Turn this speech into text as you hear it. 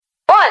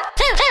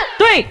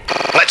3.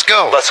 Let's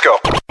go.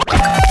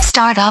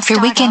 Start off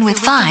your weekend with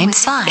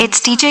vibes. It's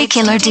DJ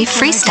Killer D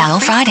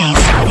Freestyle Fridays.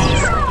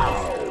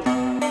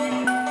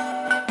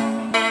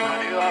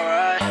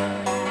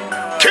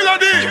 Killer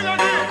D.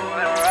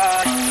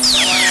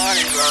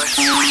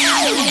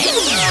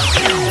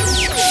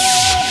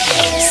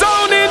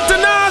 Sound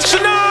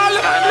International.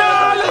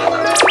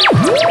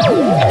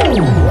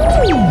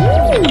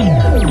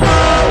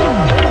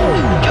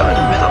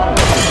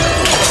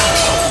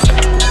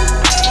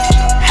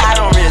 I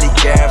don't really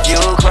care if you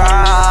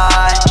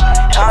cry.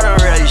 I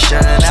don't really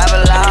shouldn't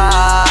ever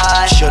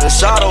lie. Should've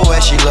saw the way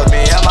she looked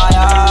me in my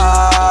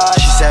eyes.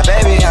 She said,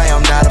 baby, I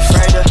am not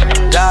afraid to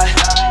die.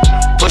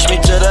 Push me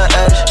to the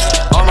edge.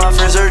 All my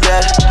friends are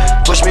dead.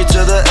 Push me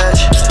to the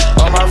edge.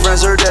 All my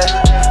friends are dead.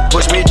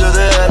 Push me to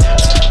the edge.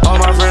 All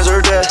my friends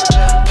are dead.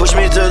 Push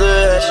me to the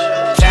edge.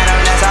 Phantom,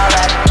 that's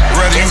alright.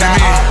 Ready It's to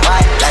me.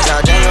 alright. That's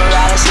how then you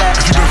ride a sled.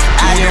 If you been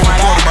I doing just it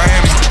wanna before to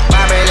Miami,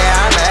 my baby,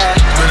 I'm mad.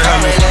 Better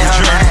have My a baby, fucking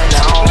I'm journey. mad.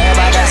 Don't worry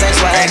about that sex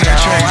swag. Ain't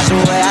nothing changed. Watch the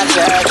way I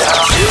tread.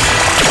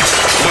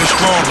 a little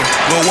stronger,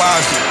 a little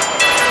wiser,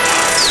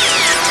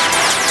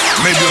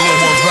 maybe a little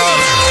more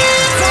violent.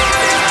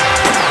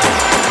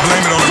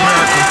 Blame it on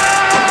America.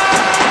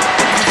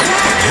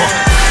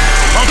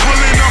 I'm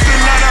pulling off the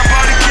line, I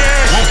bought a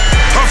cash.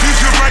 Her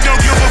future bright,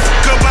 don't give a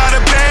fuck about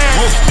a band.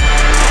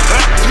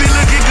 Me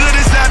looking good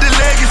inside the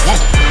leggings,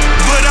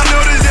 but I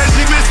noticed that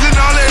she missing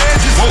all the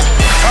edges.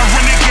 I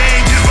run the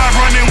game just by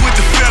running with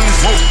the fellas.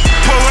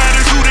 Poor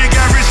attitude, they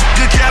got rich,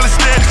 good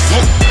calisthenics.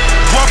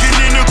 Walking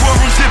in the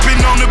courtroom, sipping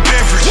on the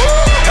beverage.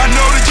 I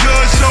know the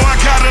judge, so I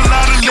got a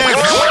lot of leverage.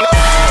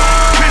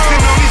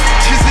 Pissing on these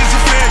bitches is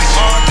a fetish.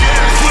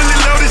 Fully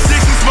loaded 6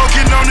 and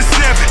smoking on the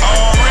 7.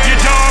 Your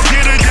dog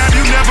did a job,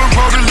 you never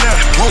wrote a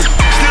letter.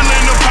 Still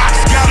in the box,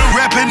 got a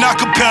rapping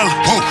acapella.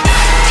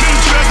 King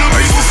Treasure,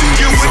 people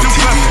get with the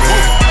fella.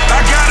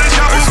 I got a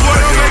job with boy,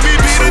 don't make me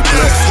be the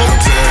devil.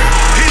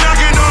 He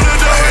knocking on the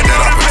door and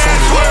on the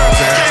password.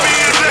 Gave me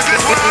a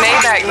blessing.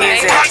 Maybach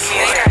music.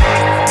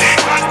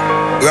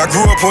 I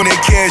grew up on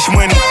that cash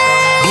money.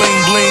 Bling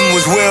bling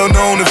was well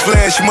known to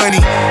flash money.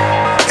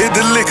 Hit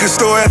the liquor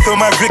store after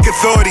my Vic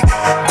Authority.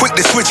 Quick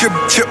to switch up,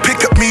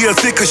 pick up me a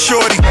thicker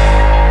shorty.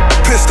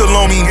 Pistol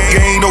on me,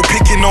 there ain't no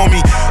picking on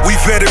me. We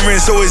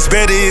veterans, so it's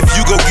better if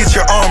you go get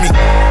your army.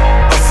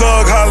 A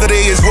thug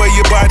holiday is where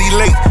your body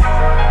late.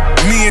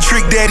 Me and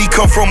Trick Daddy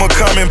come from a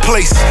common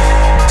place.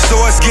 So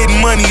us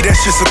getting money,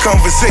 that's just a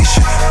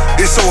conversation.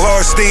 It's so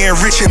hard staying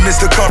rich and miss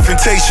the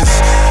confrontations.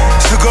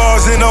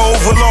 Cigars in the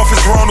Oval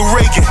Office, Ronald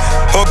Reagan.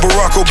 Hug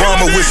Barack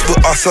Obama, whisper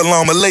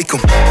Assalamu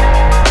alaikum.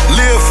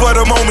 Live for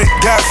the moment,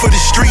 die for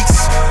the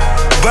streets.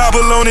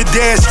 Bible on the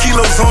dash,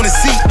 kilos on the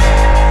seat.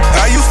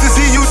 I used to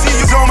see you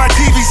on my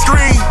TV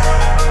screen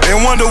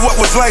and wonder what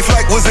was life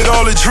like, was it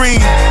all a dream?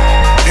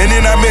 And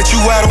then I met you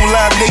out on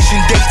Live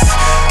Nation dates.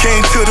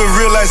 Came to the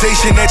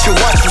realization that your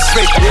watch was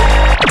fake.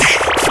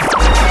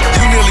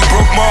 You nearly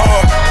broke my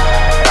heart.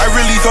 I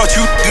really thought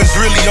you just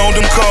really owned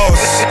them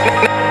cars.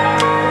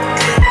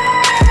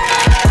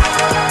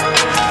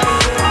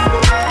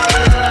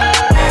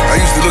 I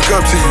used to look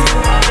up to you.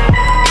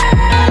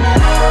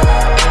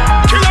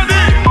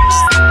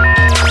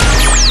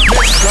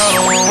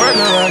 Mexicano, I'm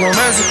working like a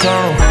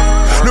Mexicano.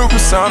 New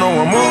persona,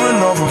 I'm moving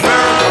off of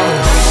Ferragamo.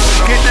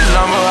 Get the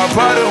llama, I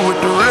party with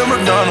the real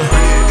Madonna.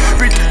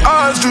 Beat the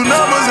odds, do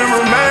numbers and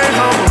remain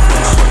humble.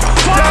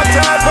 Top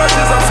tied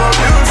punches, I'm so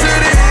used to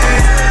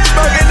this.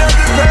 Smoking up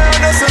the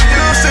ground, that's I'm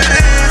used to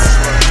this.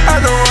 I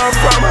know where I'm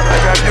from, I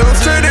got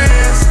used to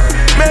this.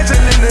 Mansion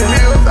in the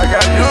hills, I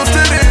got used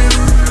to this.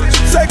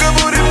 Take a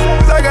booty,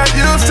 I got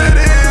used to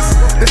this.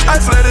 It's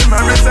isolated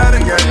my wrist, I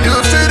done got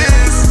used to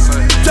this.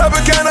 Chop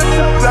a can of,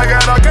 I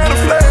got all kind of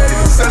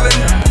flavors. Selling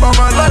all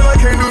my life, I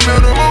can't do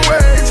minimum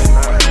wage.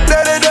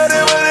 Daddy,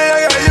 money,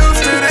 I got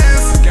used to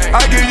this.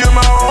 I give you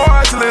my whole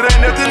heart till it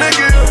ain't nothing to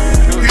give.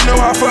 You know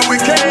how far we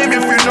came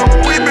if you know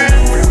where we been.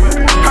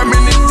 How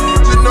many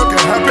you know can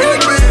happen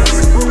in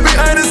this? Be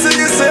honest to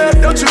yourself,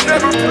 don't you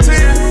never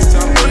pretend.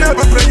 Don't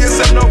never play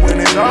yourself, no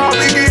when it all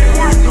begins.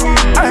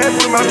 I had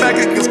put my back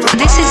against the wall.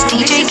 This is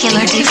DJ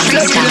Killer D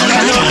Freestyle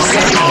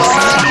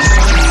Fridays.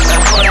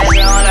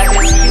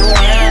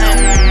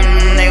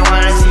 They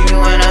wanna see you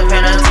in a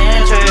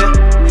penitentiary.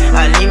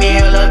 I need me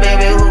a little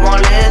baby who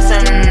gon'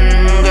 listen.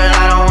 Girl,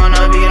 I don't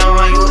wanna be the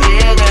one you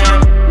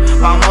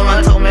ignorant. My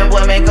mama told me,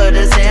 boy, make a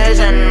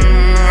decision.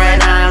 Right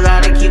now I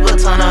gotta keep a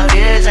ton of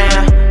vision.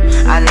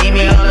 I need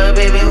me a little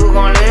baby who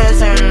gon'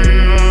 listen.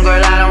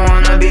 Girl, I don't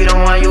wanna be the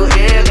one you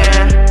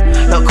ignorant.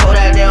 Look cold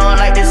out, they don't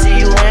like to see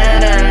you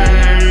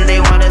winning. They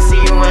wanna see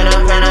you in a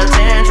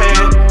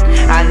penitentiary.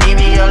 I need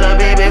me a little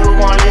baby who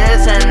gon' listen.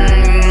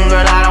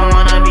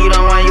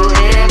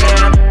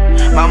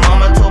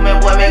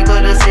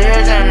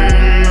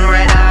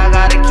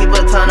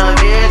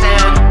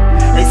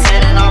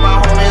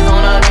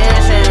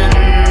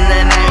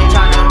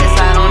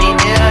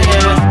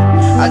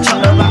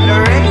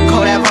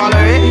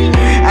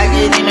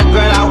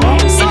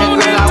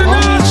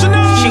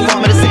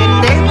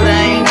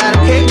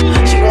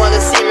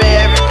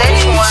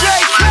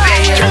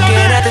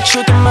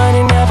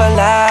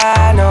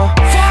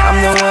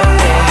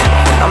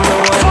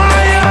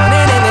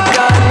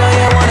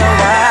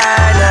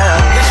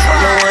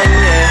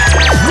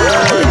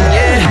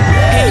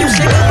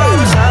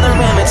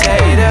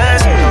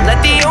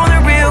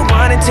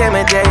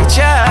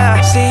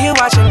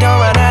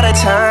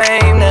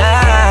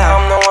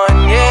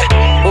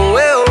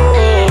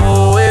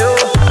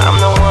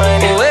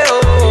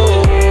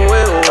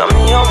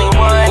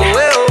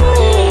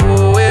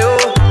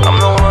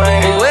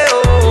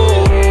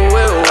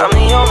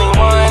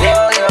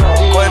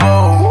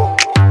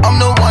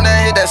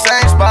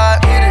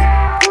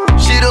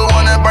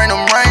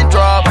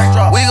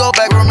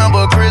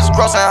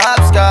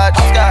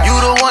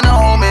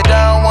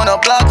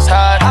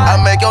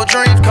 make your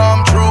dreams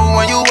come true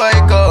when you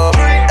wake up.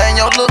 And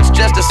your looks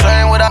just the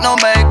same without no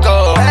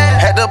makeup.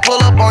 Had to pull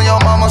up on your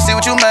mama, see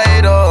what you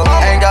made of.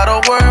 Ain't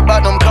gotta worry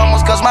about them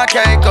commas, cause my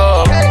cake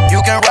up.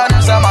 You can ride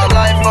inside my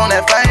life on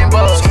that fame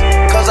bus.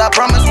 Cause I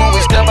promise when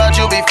we step out,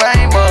 you'll be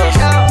famous.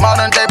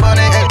 Modern day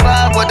Bonnie and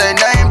Clyde, what they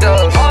named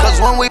us.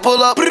 Cause when we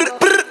pull up,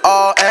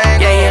 all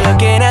angles. Yeah, you're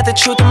looking at the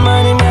truth, the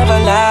money never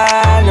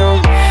lie. No,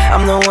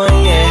 I'm the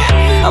one,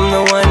 yeah. I'm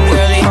the one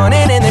early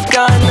morning in the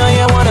gun. Know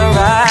you wanna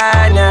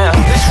ride now.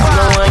 I'm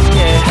the one,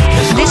 yeah.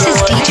 This is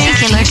DJ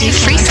Killer D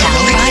Freestyle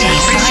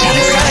Fridays.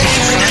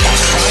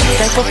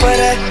 Thankful for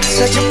that,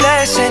 such a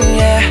blessing,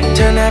 yeah.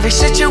 Turn every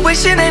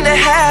situation into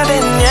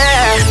heaven,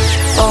 yeah.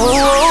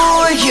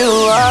 Oh, you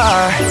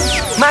are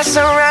my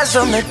sunrise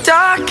on the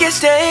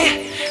darkest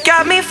day.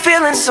 Got me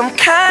feeling some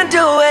kind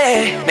of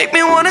way. Make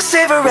me wanna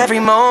savor every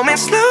moment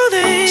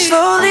slowly,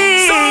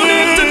 slowly.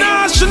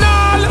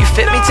 International. You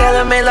fit me,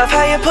 tailor-made, love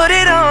how you put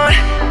it on.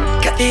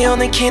 Got the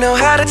only key, know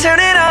how to turn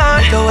it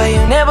on. The way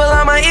you nibble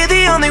on my ear,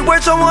 the only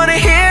words I wanna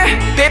hear.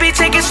 Baby,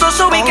 take it slow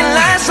so we can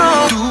last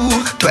long.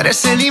 Tú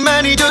eres el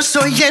imán y yo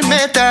soy el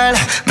metal.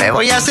 Me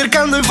voy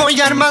acercando y voy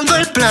armando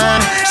el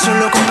plan.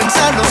 Solo con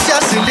pensarlo se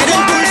acelera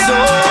el pulso.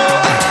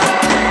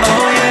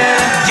 Oh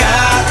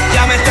yeah,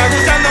 ya me está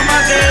gustando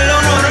más de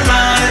lo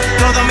normal.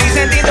 Todos mis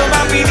sentidos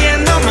van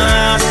pidiendo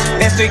más.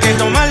 Esto hay que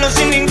tomarlo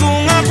sin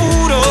ningún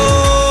apuro.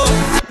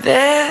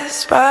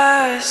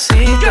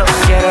 Despacito,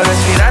 quiero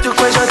respirar tu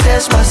cuello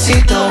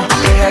despacito.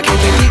 Deja que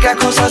te diga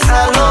cosas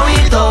al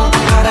oído,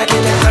 para que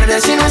te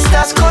acuerdes si no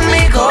estás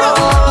conmigo.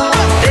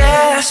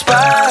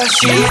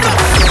 Despacito,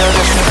 quiero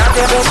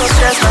respirarte a besos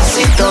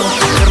despacito.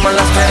 Firmo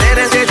las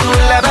paredes de tu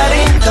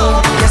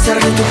laberinto y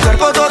hacer de tu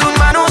cuerpo todo un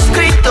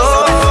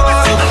manuscrito.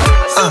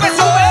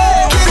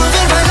 Quiero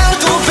ver bailar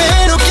tu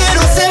pelo,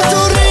 quiero ser tu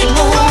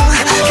ritmo.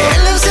 Que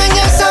le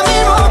enseñes a mi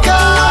boca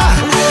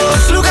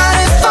tus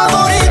lugares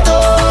favoritos.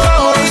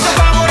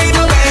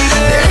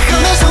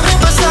 Déjame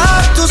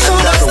sobrepasar tus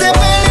zonas de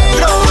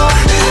peligro,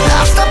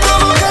 hasta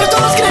provocar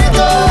tus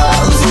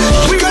gritos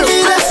y que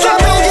olvides tu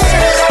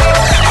apellido.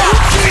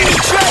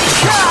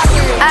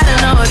 I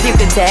don't know if you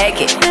could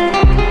take it.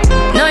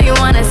 No, you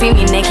wanna see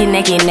me naked,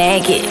 naked,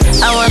 naked.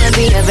 I wanna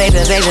be a baby,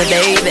 baby,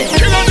 baby.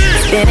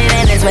 Spinning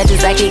in his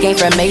wedges like he came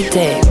from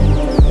Maytag.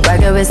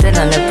 Rocket with it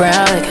on the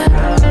brown like.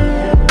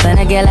 When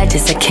I get like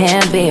this, I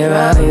can't be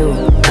around you.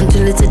 I'm too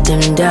little to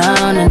dim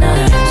down the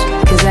night.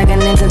 Cause I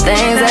can into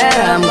things that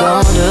I'm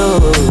gon' do.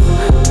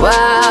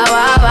 Wow,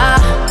 wow, wow.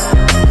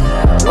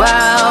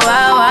 Wow,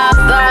 wow, wow,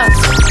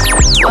 thoughts.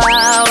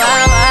 Wow,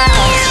 wow, wow.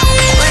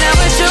 When I'm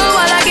with you,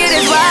 all I get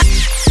is wow.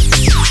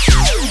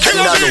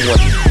 Another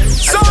one.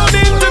 Sound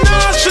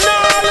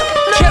International.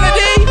 Killer D,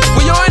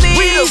 we on the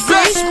East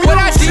Coast. What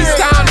I D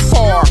stand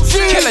for?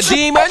 Killer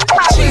Demon.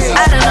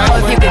 I don't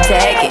know if you could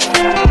take it.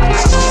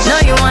 No,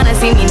 you wanna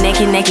see me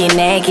naked, naked,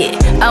 naked.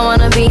 I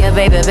wanna be a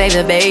baby,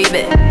 baby,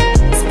 baby.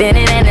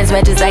 Spinning in his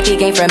wedges like he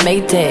came from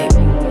Maytag.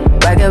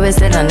 Rocket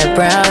with it on the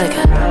brown like.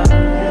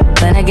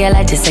 When I get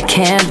like this, I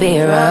can't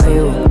be around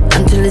you.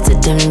 I'm too little to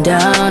dim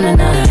down the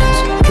night.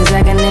 Cause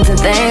I can into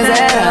things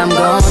that I'm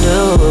gon'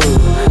 do.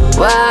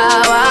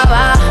 Wow, wow,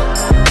 wow.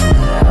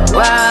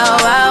 Wow,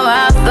 wow,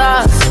 wow,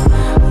 thoughts.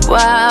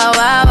 Wow,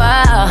 wow,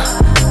 wow.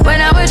 When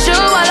I'm with you,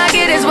 all I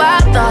get is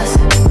wild thoughts.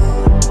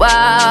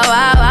 Wow,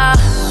 wow, wow.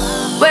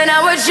 When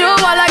I'm with you, all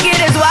I get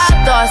is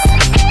wild thoughts.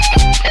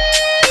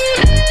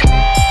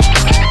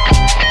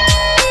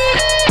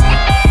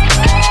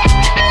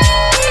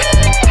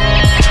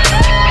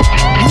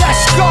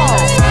 Let's go.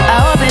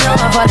 I hope you know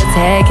I'm for the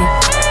tagging.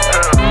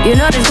 You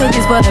know this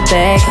cookie's for the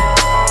bag.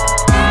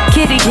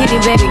 Kitty, kitty,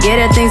 baby, get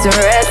her things to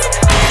rest.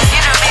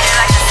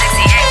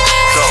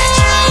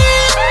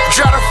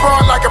 Try to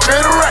front like a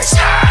bit of race.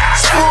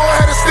 Full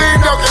head of steam,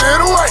 don't get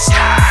in the way.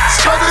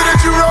 Something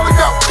that you rolling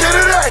up, get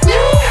it at.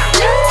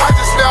 I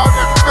just now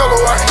didn't feel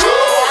away.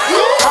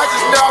 I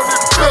just now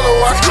didn't feel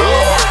away.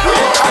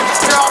 I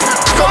just now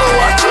didn't feel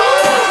away.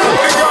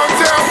 They gon'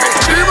 tell me,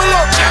 leave me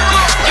alone.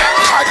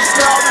 I just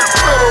now didn't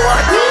feel away.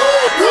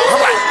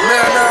 I'm like,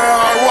 man,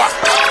 what?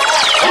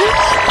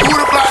 Who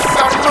the black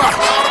son of mine?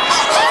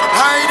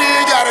 I ain't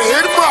even gotta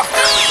hit him up.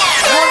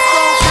 One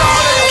phone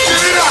call, they gon'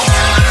 get it up.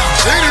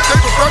 Anything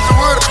but brushing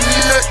with a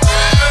PJ.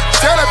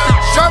 Tell that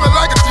bitch, jumping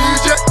like a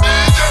DJ.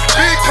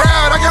 Big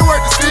crowd, I can't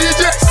wait to see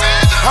you.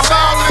 I'm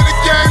all in the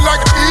game like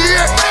a DJ.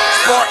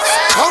 Sports,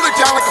 hold it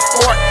down like a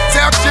fort.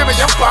 Tell Jimmy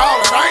I'm ballin',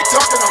 I ain't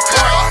talking on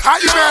court.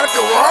 How you mad at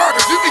the world?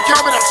 Cause you be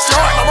coming up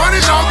short. My money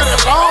longer than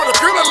long, the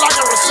feeling like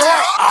a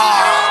resort.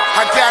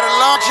 I got a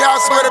long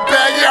house with a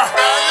bang, yeah.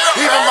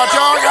 Even my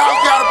dog house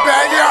got a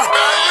bang, yeah.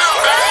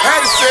 Had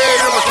to say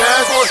it in my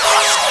cash boy.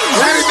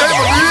 Anything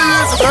for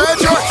me is a bad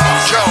choice.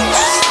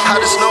 How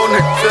this no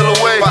nigga feel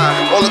away?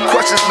 All the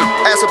questions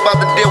asked about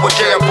the deal with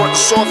Jay. I brought the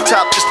soft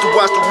top just to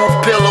watch the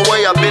roof peel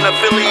away. I've been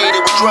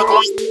affiliated with drug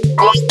law.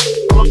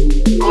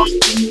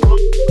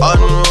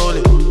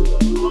 Unruly.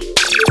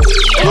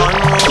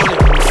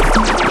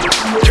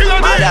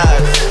 My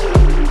eyes.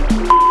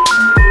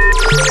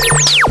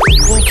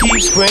 Who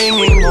keeps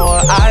bringing more?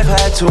 I've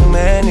had had too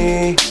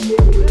many.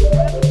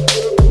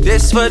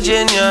 This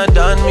Virginia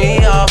done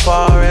me off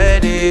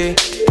already.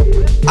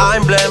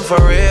 I'm blamed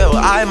for real,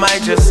 I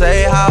might just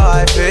say how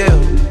I feel.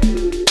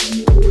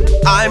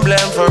 I'm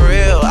blamed for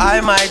real,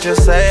 I might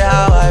just say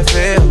how I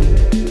feel.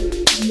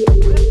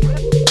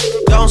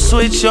 Don't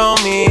switch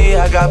on me,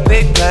 I got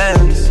big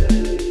plans.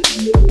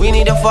 We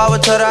need to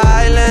forward to the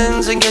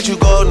islands and get you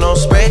gold, no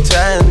spray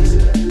tans.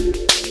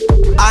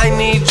 I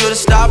need you to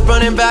stop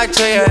running back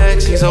to your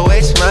ex, he's a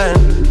waste man.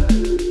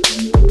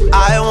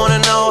 I wanna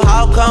know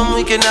how come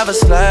we can never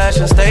slash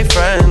and stay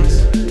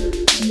friends.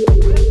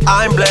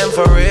 I'm blamed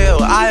for real,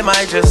 I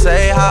might just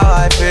say how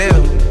I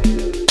feel.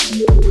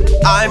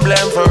 I'm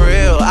blamed for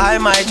real, I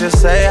might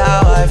just say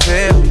how I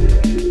feel.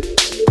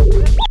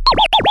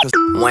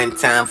 One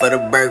time for the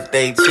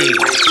birthday cheat, 2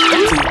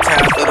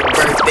 times for the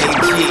birthday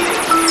cheat,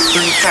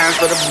 3 times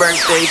for the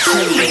birthday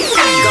cheat.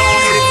 Go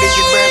ahead if it's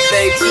your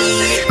birthday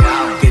cheat.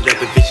 Get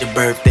up if it's your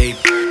birthday.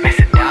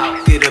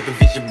 Get up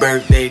if it's your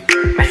birthday.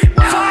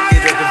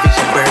 Get up if it's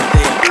your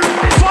birthday.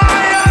 Get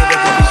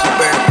up if it's your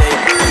birthday.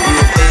 You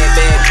a bad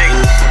bitch and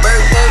it's your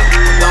birthday.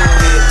 Go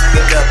ahead,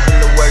 get up in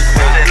the worst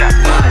way. You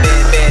a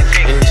bad bitch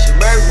and it's your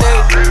birthday.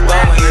 Go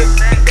ahead,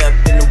 get up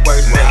in the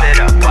worst way.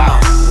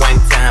 One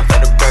time for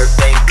the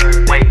birthday,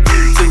 2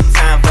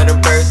 times for the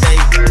birthday,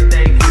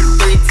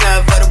 3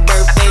 times for the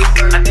birthday.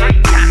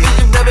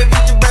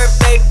 It's your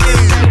birthday,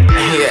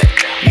 yeah,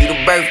 you the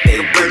birthday.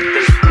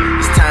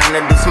 It's time to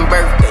do some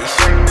birthday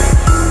shit.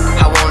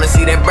 I wanna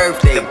see that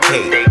birthday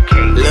cake.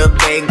 Lil'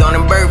 bag on the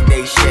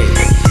birthday shit.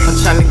 I'm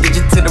tryna get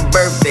you to the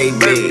birthday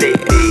bed.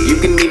 You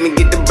can even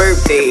get the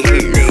birthday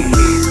here.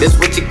 That's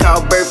what you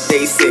call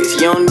birthday sex.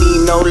 You don't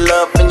need no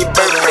love in your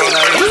birthday.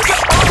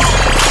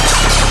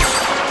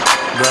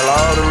 Girl,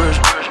 all the rich,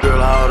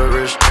 girl, all the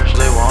rich,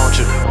 they want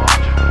you.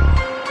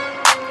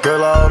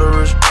 Girl, all the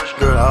rich,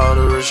 girl, all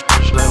the rich,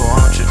 they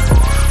want you.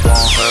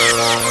 Want her,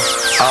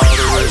 all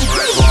the rich,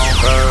 want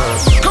her.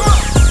 Come on,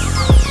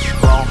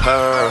 want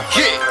her,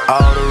 yeah.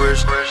 All the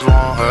rich,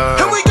 want her.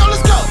 Here we go,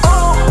 let's go.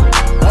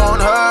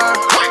 Want her,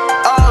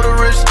 all the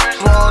rich,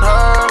 want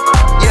her.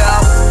 Yeah,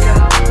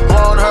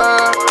 want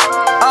her,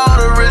 all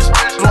the rich,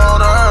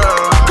 want her.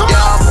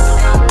 Yeah,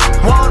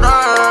 want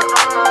her,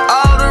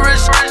 all the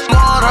rich,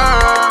 want her.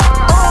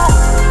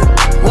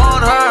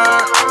 Want her,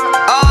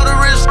 all the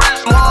rich,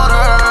 want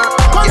her.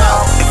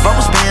 Yeah, if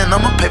I'ma spend,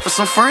 I'ma pay for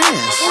some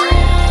friends.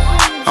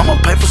 I'ma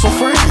pay for some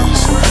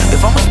friends.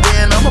 If I'ma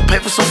spend, I'ma pay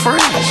for some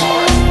friends.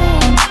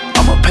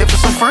 I'ma pay for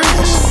some friends.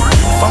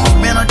 If I'ma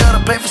spend, I gotta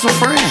pay for some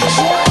friends.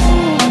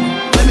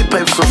 Let me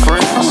pay for some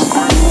friends.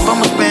 If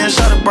I'ma spend,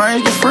 shot of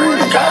brains, get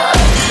friends.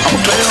 I'ma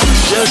pay on the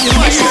shelf, get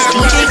my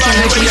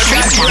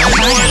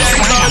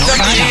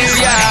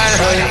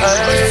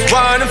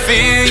Wanna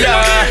feel ya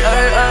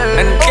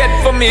and get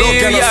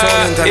familiar.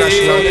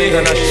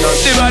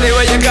 The body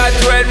where you got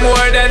red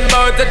more than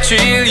about a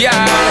trillion.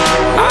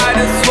 I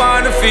just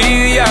wanna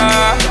feel ya,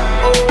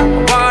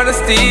 wanna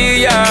steal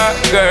ya,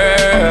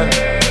 girl.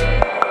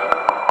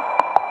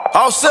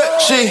 All set,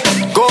 she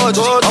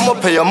gorgeous. I'ma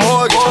pay a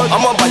mortgage.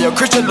 I'ma buy a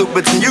Christian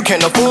Louboutin, you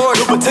can't afford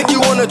it. But take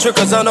you on a trip,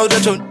 cause I know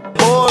that you're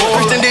bored.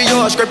 Christian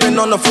Dior scraping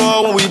on the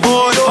floor when we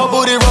board. Her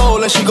booty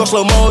roll and she go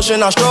slow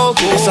motion, I stroke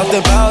it. It's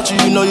something about you,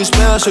 you know you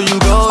special, you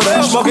go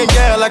there. Smoking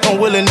gas like I'm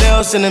Willie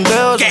Nelson in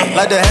Belgium.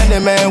 Like the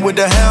handyman with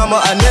the hammer,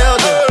 I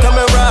nailed it. Come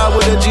and ride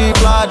with a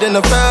G-Fly and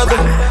a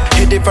feather.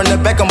 Hit it from the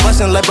back, I'm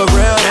bustin' like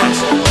Barreras.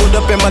 Pulled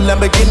up in my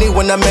Lamborghini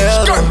when I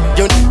mailed her.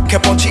 Your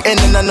kept on cheating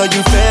and I know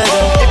you fed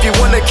her. If you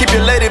wanna keep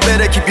your lady,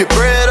 better keep your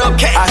bread up.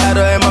 I had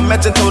her in my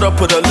mansion, told her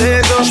put her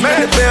leg up.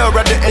 Spin the bell,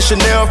 wrapped it in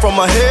Chanel from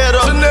her head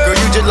up. Girl,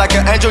 you just like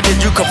an angel, did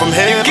you come from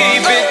heaven?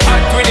 You keep it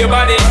hot with your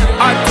body,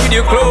 hot with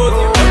your clothes.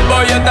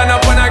 Boy, you turn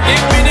up when I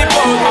give me the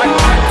pose.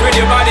 Hot with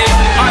your body,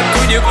 hot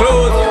with your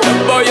clothes.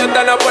 Boy, you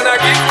turn up when I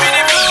give me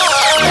the pose.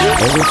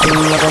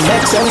 Everything never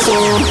makes sense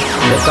soon.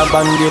 Let a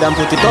band-aid and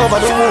put it over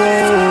the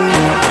wound.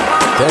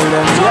 Tell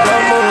them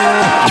yellow moon.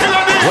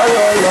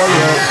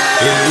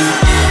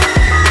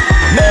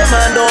 No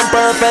man don't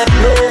perfect.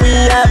 No, we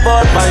have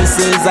our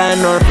vices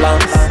and our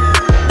plans.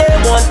 They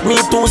want me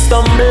to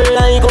stumble.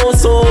 I go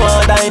so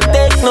hard, I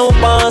take no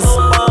pass.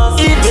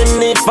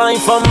 Even if I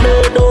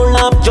fumble, don't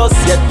laugh just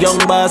yet. Young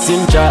boss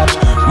in charge.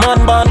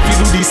 Man born fi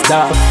do this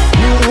stuff.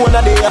 New one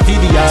a day a fi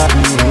the yard.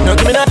 Now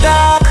give me no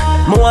talk,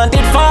 me want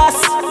it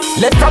fast.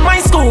 Left from my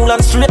school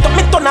and straight up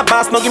me turn a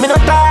pass. Now give me no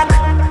talk,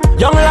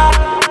 young lad.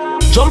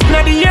 Jump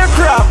na the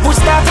aircraft, push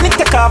start and it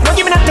take off. Now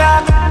give me no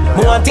talk,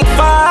 me want it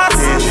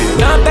fast.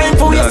 No time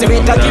for waste,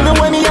 wait and give me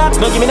when me ask.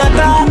 Now give me no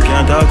talk,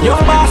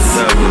 young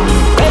boss.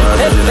 Hey.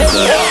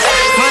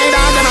 My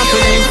dog them a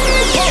feeling,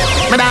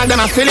 my dog them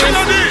a feeling.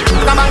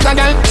 The bank a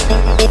girl,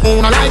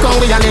 no like how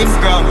we a live.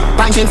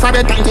 Thanking for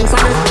it,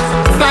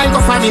 style go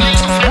for it.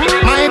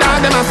 My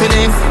dog them a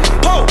feeling,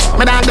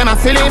 my dog them a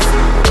feeling.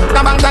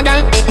 The bank a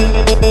girl,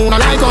 no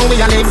like how we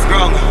a live.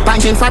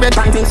 Thanking for it,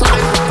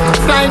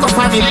 fly go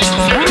for it.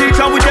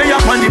 Teacher with the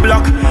up on the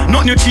block.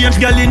 Nothing you change,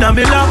 girl in a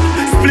me lap.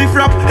 Spliff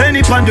rap,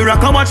 any pan the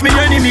rock. Come watch me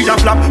enemy a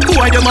flap. Who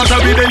are the master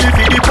with the leaf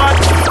in the pot?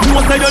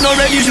 No say you not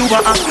ready, you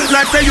a act.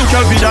 Like say you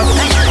can be that.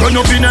 Run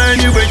up in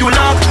any way you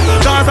laugh.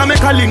 Cause I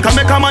make a link, I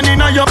make a man in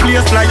your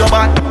place, fly your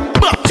back.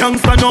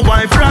 Youngster no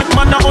wife rat,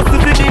 man a hustle to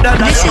the that.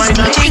 This is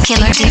DJ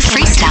Killer D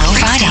Freestyle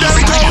Friday.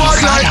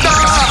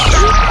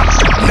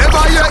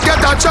 Never yet get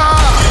a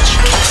charge.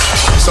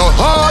 So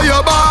hold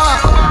your bar.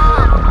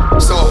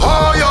 So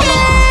hold your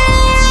bar.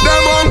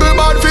 Them hungry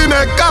bad fi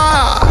make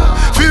car,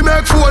 fi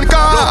make phone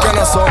call. Look at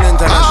us all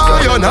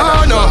international. You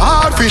know no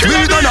hard fish,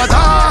 we don't know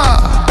that.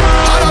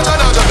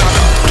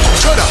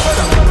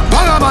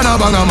 Banga mana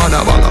banga mana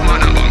banga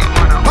mana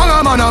banga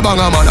mana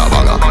banga mana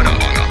banga.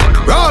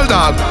 Roll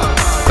dog,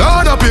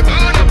 load up it.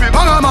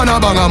 Banga mana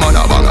banga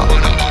mana banga.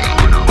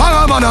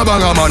 Banga mana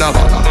banga mana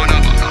banga.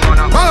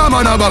 Banga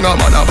mana banga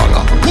mana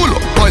banga. Pull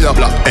up on your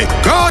block, hey.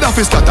 God of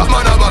his scatter.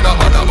 Mana banga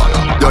mana banga.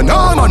 You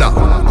know mana.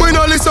 We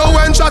no listen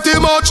when chat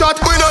him out chat.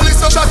 We no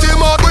listen chat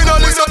him out. We no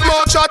listen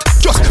more chat.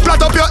 Just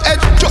flat up your head.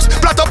 Just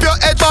flat up your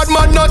head. Bad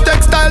man no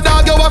textile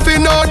dog. You have to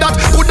know that.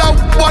 Put out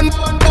one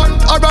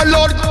or a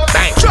load.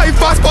 Drive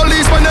past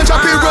police when they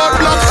choppy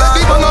roadblock.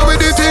 The banger with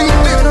the thing.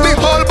 The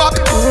whole back.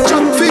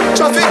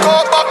 Traffic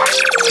out back.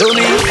 To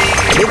me,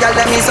 the girl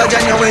them is so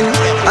genuine,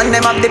 and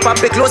them have the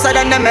puppy closer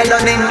than the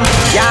melanin.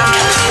 Yeah,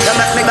 they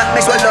make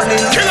me swelling,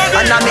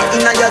 and I'm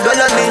in your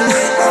dwelling.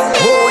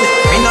 Fool,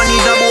 me no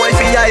need no boy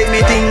for your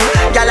everything.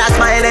 Girl a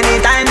smile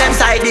anytime them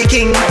side the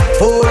king.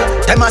 Fool,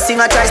 them a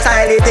sing a try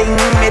style thing.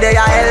 Me they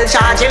a hell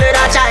shot, chill with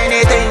a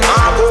Chinese thing.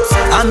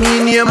 I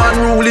mean name and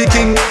rule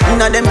king.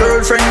 Inna them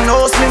girlfriend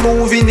knows me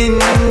moving in.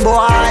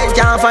 Boy,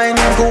 can't find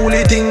him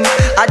coolie thing.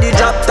 At the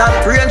drop top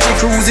range she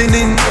cruising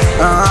in.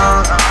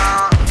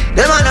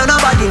 Them a know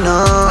nobody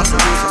know.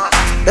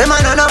 Them a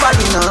know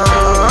nobody know.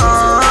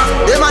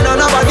 Them a know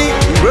nobody.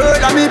 Word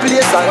a me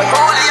place and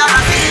only a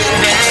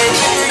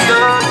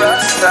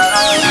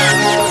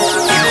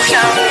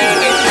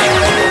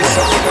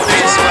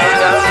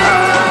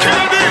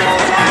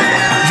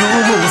you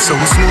move so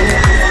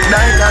smooth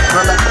like a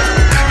brother.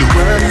 The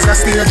world is a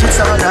stage, it's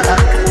all a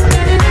act.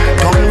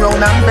 Turn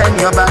round and bend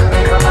your back.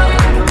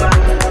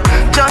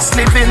 Just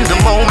live in the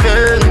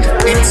moment,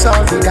 it's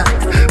all we got.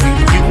 Will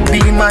you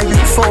be my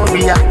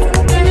euphoria?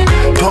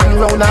 Turn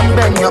round and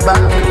bend your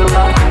back.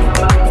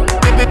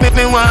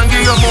 Me want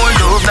give you more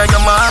love than your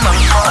mama.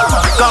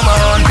 Come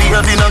on,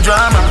 baby, no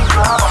drama.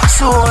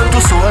 Soul to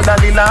soul,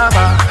 daddy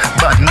lava.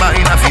 But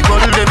mine a fi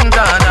hold them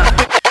Ghana.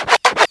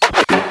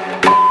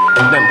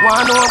 Them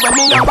want know when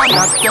me a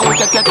wanna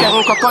Ken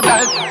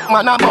crocodile,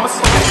 man a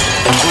boss.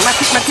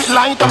 Make it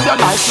light up your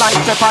life like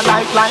pepper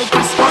like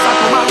Christmas or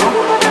tomorrow.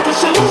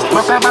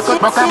 Broke a back,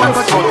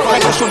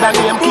 like you shoulda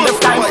name cave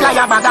time, fly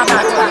a bag of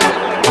bat.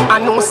 I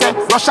know say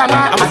Russia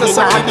now, I'm a thing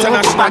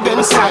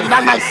against side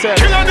and I say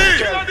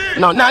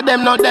none of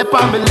them not there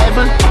on me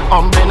level.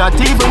 Not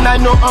even I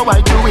know how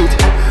I do it.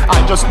 I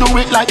just do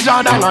it like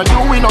Jordan or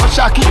you, we know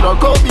Shaquille or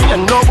Kobe,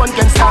 and no one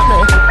can stop me.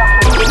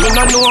 Me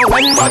no know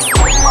when, but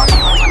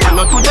I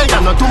know today, I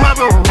know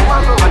tomorrow.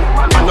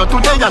 I know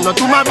today, I know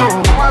tomorrow.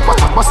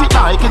 But it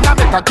like it's a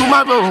better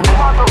tomorrow.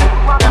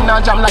 Them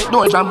not jam like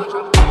don't jam.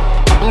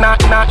 Nah,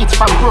 it's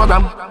from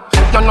program.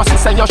 You know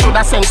say you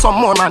shoulda send some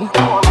more man.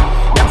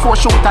 Them 4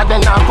 shooter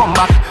then I come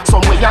back.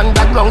 Somewhere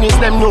underground is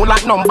them new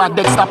like number.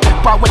 Dexter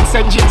Pepper when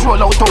St. James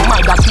roll out. Oh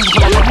my God,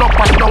 people are up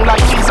and down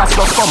like Jesus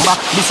just come back.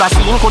 This a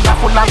scene coulda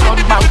full of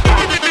blood bank.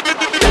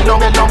 Hello,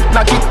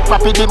 knock it,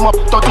 wrap it him up,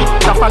 touch it.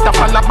 The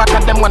fan back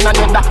at them one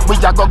another. We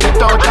a go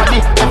get out of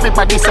it.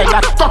 Everybody say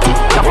that, touch it.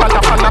 The fan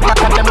back at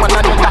them one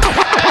another.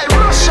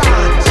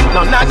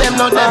 None of them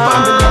know they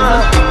on the level.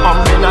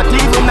 Not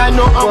even I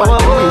know how I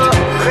do it.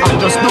 I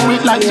just do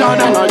it like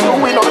Jordan or you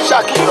will not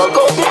Shaquille or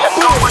Kobe.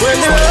 When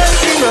the world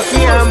seems to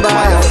be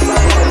unbalanced,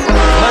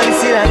 man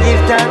still I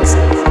give thanks.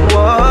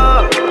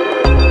 Whoa.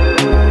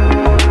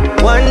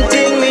 One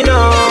thing we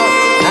know,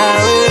 I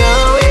will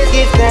always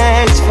give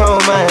thanks for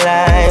my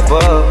life.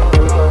 Oh.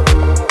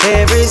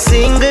 Every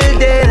single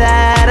day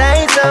that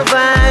I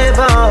survive,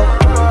 oh.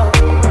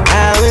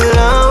 I will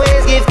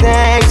always give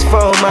thanks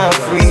for my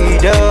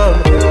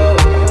freedom.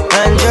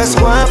 And just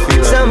want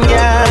some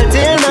girl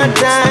till my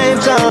time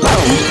comes.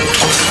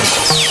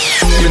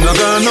 You not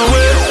gone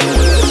nowhere.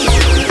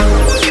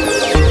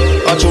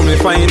 I told me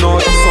find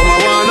out some I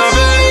wanna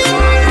be.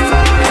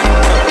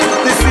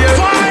 This year,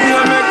 me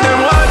I make them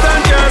want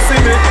and can't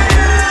see me.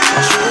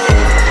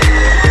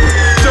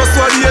 Just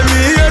what you me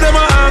hear them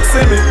a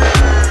asking me.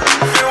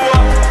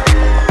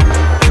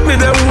 Me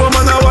them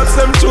woman I watch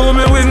them through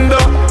me window.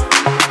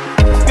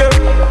 Yeah.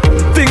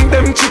 Think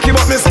them tricky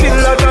but me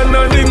skiller than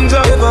a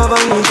ninja. Never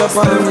want to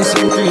find me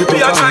some people.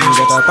 Get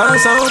a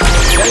pass out.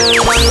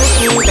 Everyone you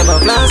speak have a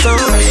blast out.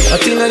 I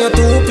think on your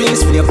 2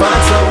 piece for your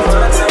pass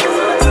out.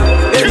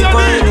 Every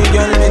pony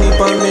girl, many.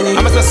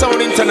 I'm a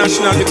sound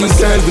international. This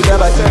girl with a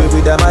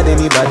body,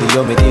 anybody.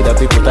 You me did a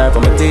people type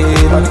on my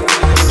table.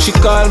 She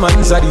call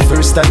man, so the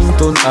first time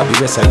turn. I'll be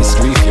rest of the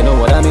street, you know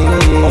what I mean.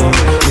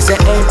 You say,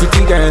 hey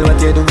pretty girl, what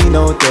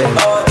motel.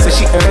 So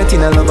she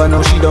hurting and love her,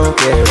 now she don't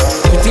care.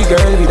 Pretty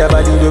girl with a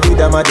body, you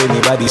with a mad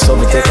anybody. So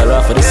me take her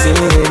off for the scene.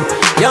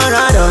 You're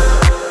right up.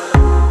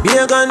 Be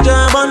a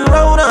ganja man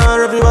round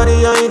her,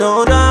 everybody I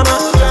know drama.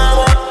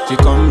 She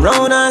come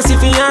round and see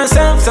for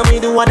herself, so we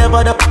do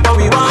whatever the f***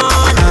 we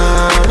want.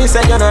 Me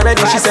said you're not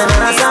ready, she said no,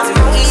 no,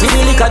 no. See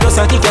the liquor just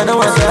a kick, you don't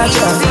want to touch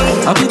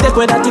her. I'll be take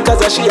with that thing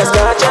cause she a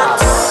scratch her.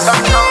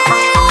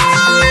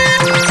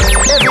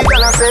 Every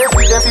girl I say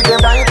with them fit them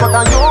tight, but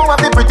you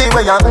have the pretty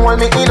way you hold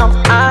me in up.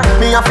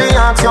 Me a fi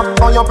ask you,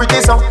 how you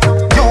pretty so?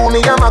 You me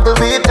a muggle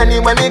with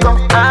anywhere me go.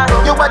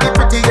 You are the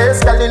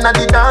prettiest girl inna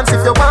the dance.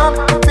 If you want,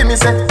 fi me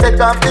say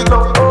take off the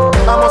glove.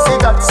 I must see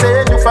God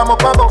say you from up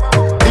above.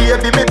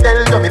 Baby me tell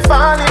you me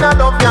fall in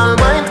love, y'all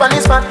mind pon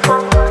this fat,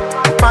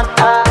 fat,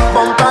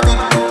 bump a bit.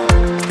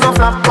 No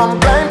flap, come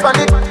climb pon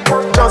it,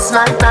 just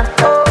like that.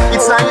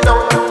 It's like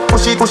out,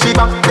 push it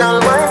back,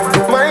 y'all mind,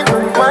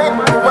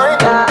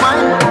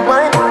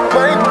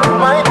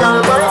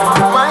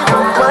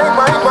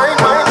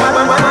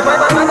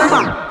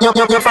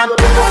 you're fat.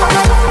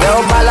 Yo,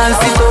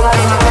 balance it up.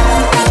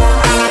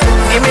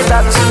 Give me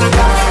that.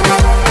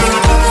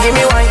 Give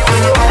me wine.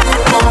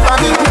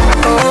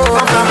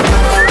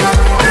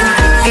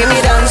 Give me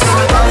dance.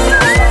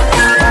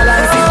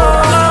 Balance it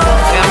up.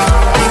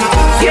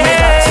 Give me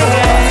that.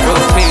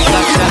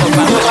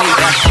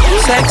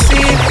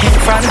 Sexy in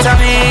front of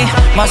me.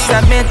 Must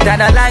admit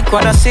that I like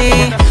what I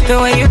see. The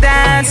way you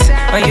dance,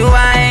 when you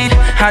whine,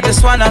 I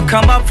just wanna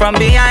come up from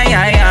behind.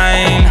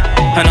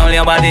 And hold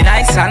your body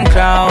nice and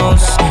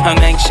close, and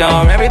make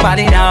sure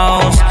everybody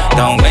knows.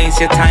 Don't waste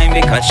your time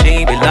because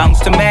she belongs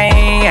to me.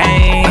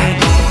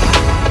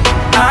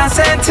 I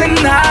said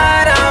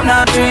tonight I'm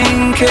not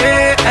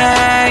drinking,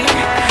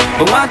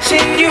 but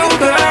watching you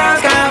girls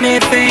got me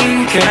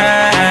thinking.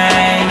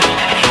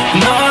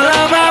 And all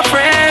of our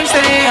friends,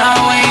 they are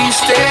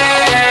wasted.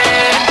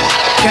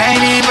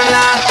 Can't even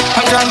lie,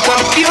 I'm drunk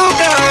off you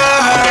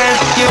girl.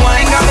 You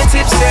ain't got me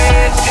tipsy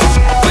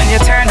when you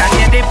turn and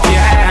you dip your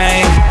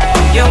eye.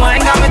 You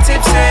ain't got me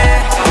tipsy,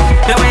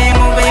 the way you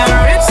move your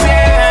hips,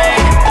 yeah.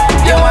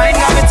 You ain't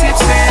got me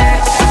tipsy,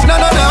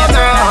 no.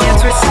 You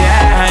twist,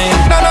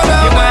 yeah. No.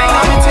 You ain't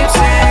got me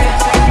tipsy,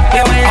 the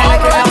way you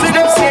make it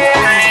lips,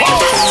 yeah.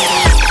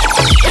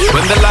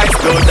 When the lights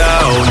go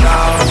down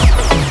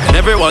and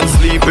everyone's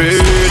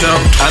sleeping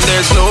and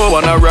there's no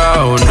one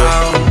around,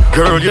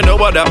 girl, you know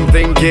what I'm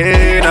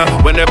thinking.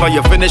 Whenever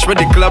you finish with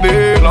the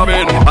clubbing,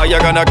 are you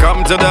gonna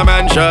come to the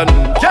mansion?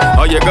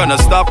 Are you gonna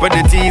stop with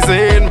the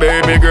teasing?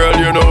 Baby girl,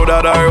 you know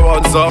that I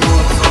want some.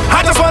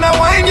 I just wanna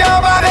wind your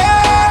body,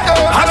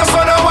 I just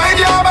wanna wind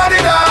your body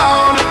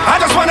down. I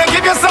just wanna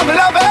give you some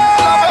loving,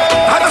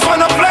 I just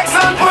wanna flex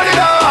and put it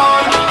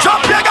on.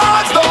 Drop your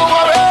guards, don't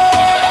worry.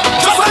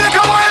 Just so you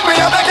can wind me,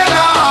 I beg you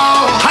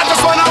now. I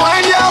just wanna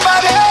wind your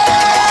body.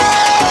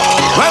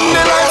 When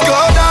the lights go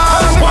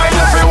down, wind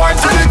every wind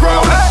to the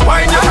ground.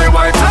 Wind every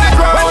wind to the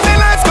ground. When the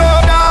lights go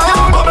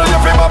down, bubble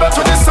every bubble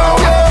to the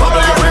sound. Bubble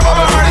every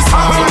bubble to the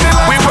sound.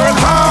 We work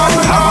hard,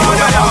 we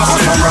work hard,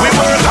 we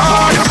work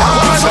hard,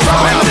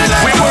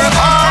 we work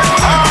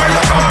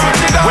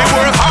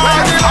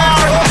hard.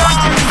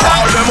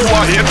 All them who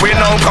are here, we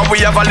know, cause we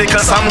have a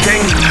little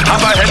something.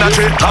 Have a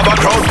energy, have a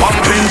crowd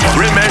pumping.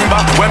 Remember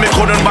when we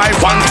couldn't buy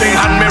one thing,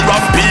 and me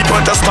rob people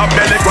to stop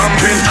belly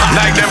cramping.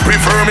 Like them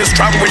prefer me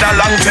strap with a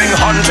long thing,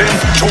 hunting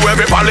through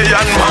every valley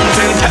and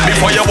mountain.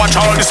 Before you watch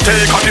all the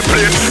steak on the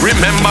plate,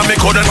 remember me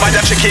couldn't buy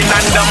a chicken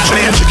and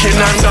dumpling. Chicken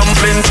and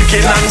dumpling,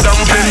 chicken and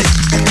dumpling.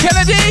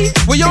 Kennedy,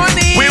 we on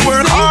the. We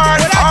work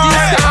hard, hard.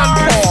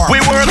 We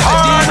work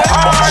hard,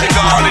 hard.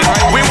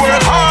 We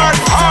work hard,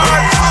 hard.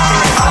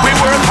 We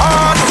work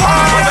hard,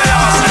 hard.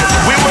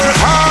 We work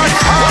hard,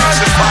 hard.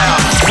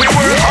 We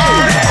work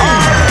hard,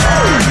 hard.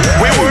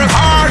 We work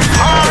hard,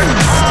 hard.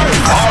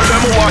 All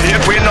them who are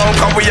here, we know,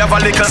 cause we have a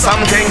little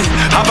something.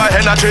 Have a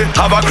energy,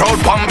 have a crowd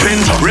pumping.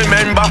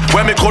 Remember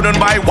when me couldn't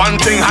buy one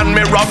thing, and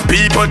me rob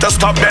people to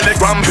stop belly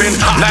cramping.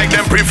 Like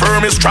them prefer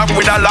me strap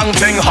with a long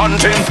thing,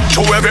 hunting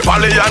through every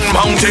valley and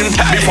mountain.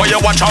 Before you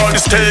watch all the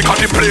steak on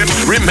the plate,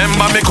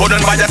 remember me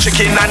couldn't buy a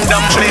chicken and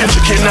dumpling.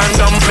 Chicken and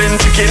dumpling,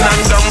 chicken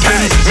and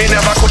dumpling. Me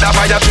never could have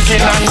buy a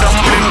chicken and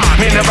dumpling.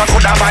 Me never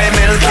could have buy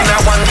milk in a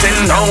one thing.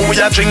 Now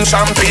we a drink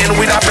champagne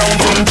with a brown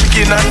thing.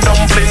 Chicken and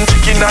dumpling,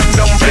 chicken and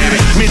dumpling.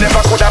 Me never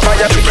could have buy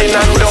a chicken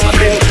and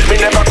dumpling. Me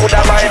never could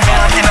have buy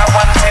milk in a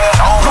one thing.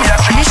 Now we a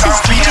drink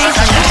champagne.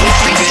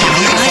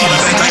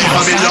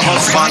 Be your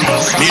husband.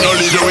 Me no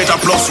leave you with a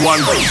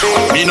 +1.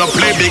 Me no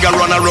play big and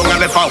run around and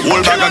left a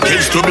whole bag of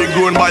kids to be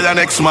grown by an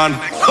ex-man.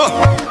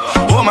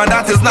 Woman,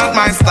 that is not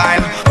my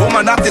style.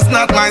 Woman, that is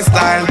not my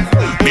style.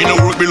 Me no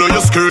root below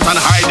your skirt and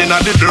hiding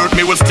at the dirt.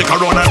 Me will stick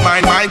around and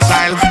mind my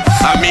child.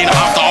 I mean,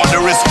 after all the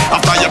risk,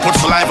 after you put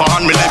saliva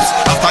on me lips,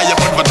 after you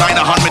put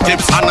vagina on me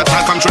tips, and the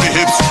tongue come through the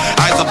hips,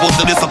 I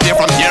supposed to disappear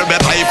from here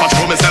better if I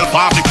throw myself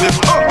off the cliff.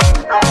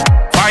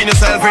 Find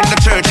yourself in the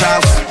church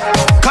house,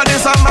 cause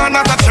this a man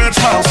at a church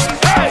house.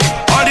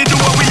 All they do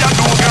what we are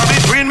do, girl,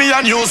 between me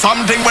and you,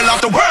 something we'll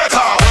have to work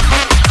out.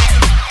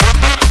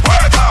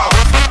 Work out.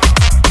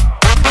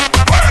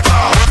 Work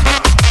out.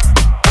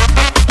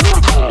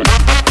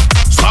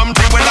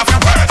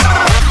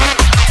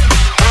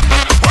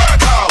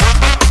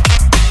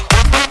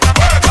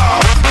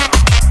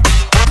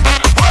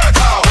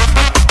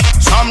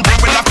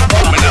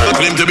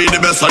 to be the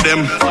best of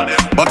them,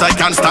 but I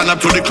can't stand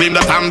up to the claim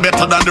that I'm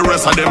better than the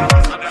rest of them.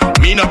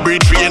 Me not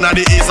breed 3 in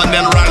the east and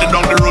then rally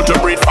down the road to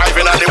breed 5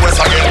 in the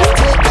west again.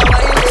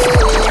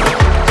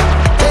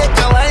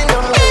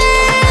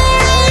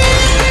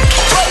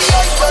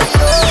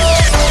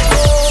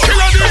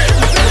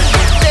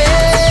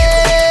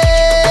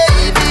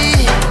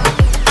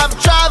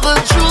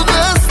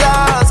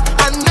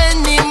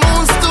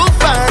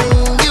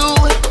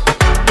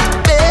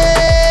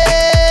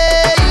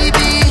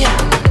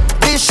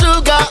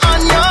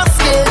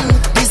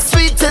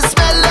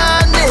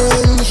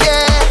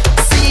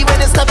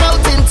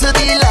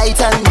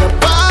 And your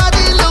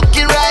body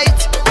looking right.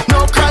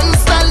 No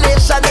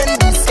constellation in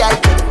the sky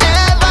could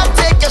ever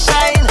take a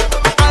shine.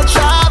 I'll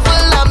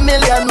travel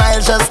 1,000,000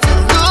 miles just to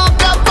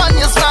look up on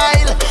your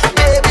smile.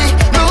 Baby,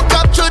 look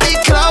up to the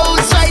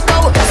clouds right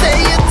now. Say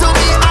it to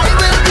me, I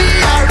will be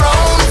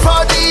around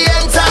for the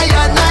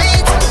entire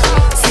night.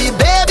 See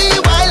baby,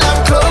 while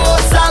I'm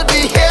close, I'll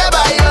be here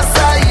by your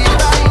side.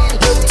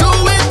 You're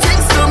doing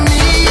things to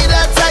me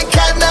that I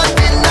cannot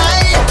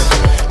deny.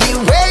 The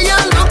way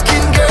you're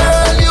looking,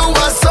 girl, you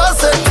are so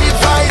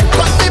certified.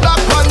 Put me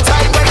back one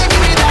time, when you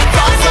give me that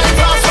fast wine,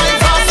 fast wine,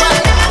 fast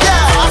wine.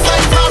 Yeah, fast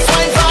wine, fast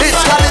wine, fast wine.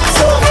 It's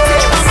Calypso,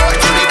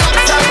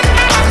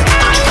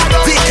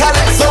 the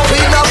Calypso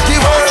queen of the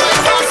world.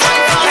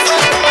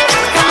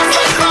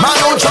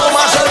 Manu Chao,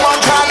 Marshall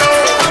Montano.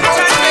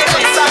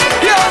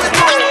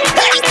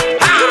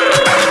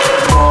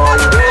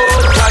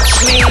 Don't touch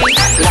me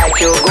like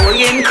you're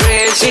going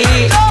crazy.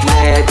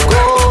 Let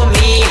go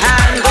me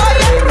hand,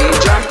 let me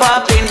jump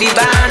up in the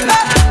band.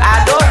 I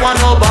don't want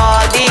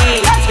nobody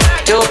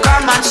to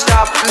come and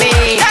stop me.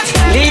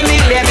 Leave me,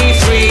 let me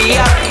free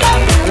up.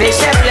 Me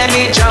say let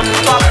me jump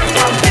up.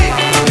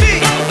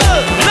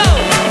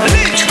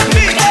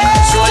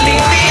 So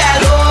leave me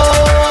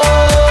alone.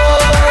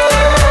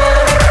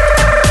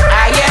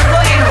 I am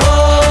going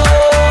home.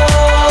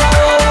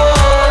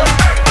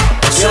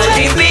 So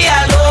leave me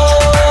alone.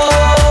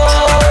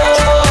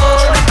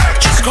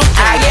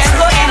 I am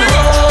going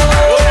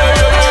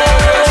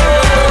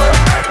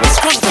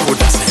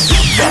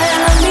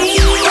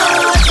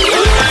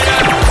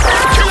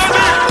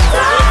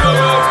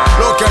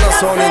Local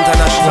Sound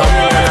International.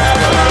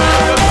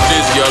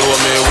 This girl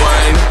want me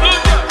wine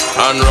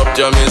and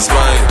rupture me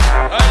spine.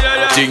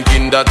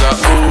 Thinking that I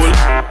cool,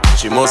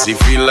 she must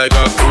feel like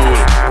a fool.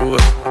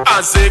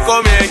 I say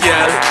come here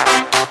girl,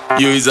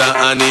 you is an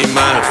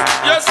animal.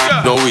 Yes,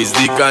 girl. No is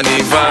the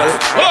carnival.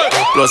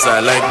 Plus I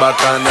like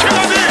bacchanal.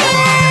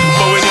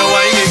 But when you're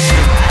whining,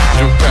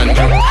 you can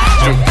do.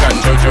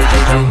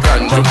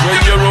 When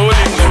you're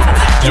rolling,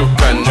 you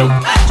can do.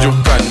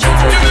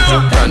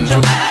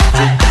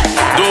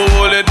 Don't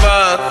hold it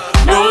back.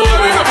 No,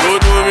 don't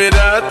do me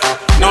that.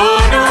 No,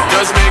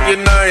 just make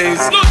it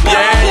nice.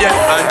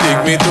 Yeah, and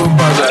take me to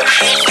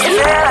paradise.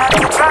 Yeah,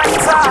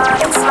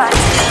 it's like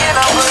taking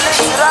a bullet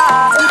to the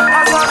heart.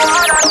 As one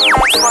more than the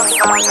next one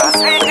starts. Cause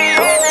we in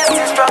this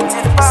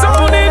destructive part.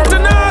 Sound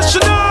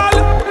International.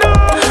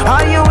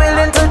 Are you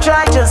willing to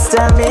try? Just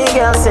tell me,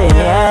 girl. Say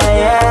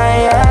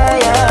yeah.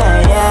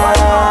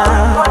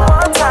 One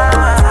more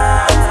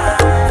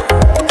time.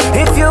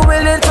 If you're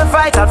willing to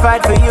fight, I'll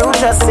fight for you.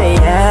 Just say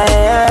yeah.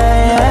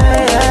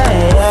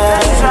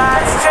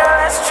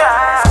 Let's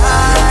try.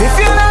 If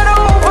you're not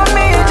over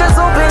me, just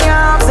open your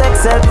arms,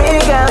 accept me,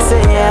 girl.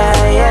 Say yeah.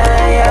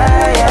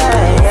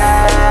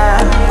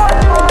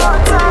 One more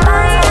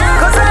time.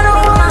 'Cause I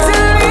don't want to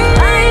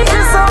leave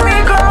you, so we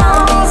go.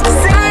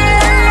 Say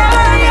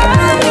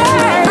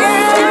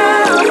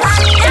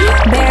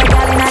Bear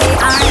girl inna the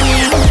army.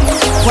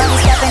 When we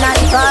step inna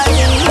the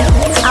party,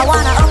 I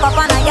wanna hook up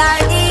on a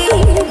yardie.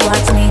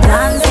 Watch me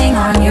dancing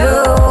on you.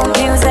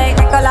 Music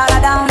make a lot of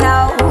down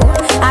low.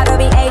 I don't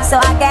behave so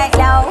I get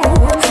low.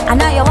 I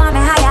know you want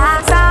me higher,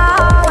 so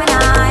when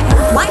I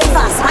wine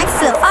fast, wine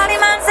slow. All the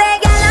man say,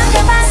 girl, I'm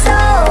the best, so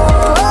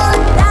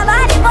la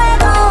body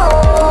fuego,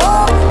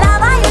 la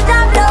body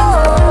drop low.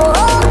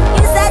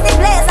 You set the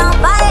place on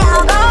fire,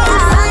 go.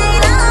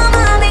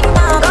 Dynama, big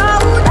man, go.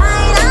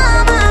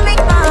 Dynama,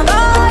 big man,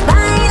 go.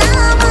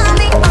 Dynama,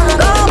 big man,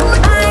 go.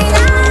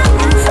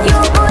 Dynama, you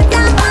put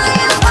your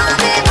fire on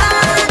me,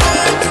 body.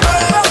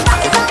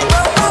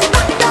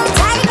 Don't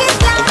take it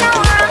slow, no,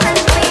 and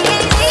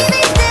please leave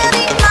it till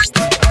the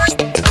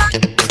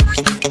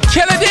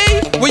Killer D,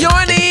 we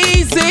on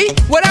easy.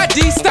 What that D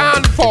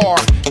stand for?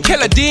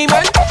 Killer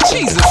Demon?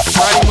 Jesus,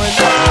 Simon.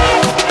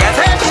 Yes,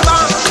 hey, Shiba.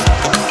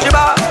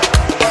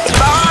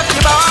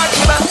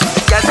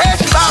 Yes, hey,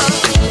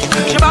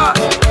 Shiba.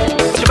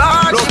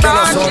 Local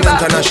Sound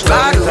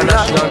International.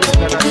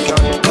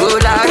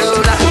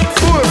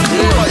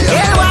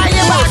 Yeah, why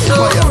you back so?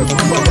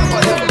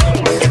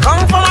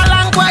 Come from a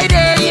long way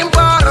day in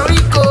Puerto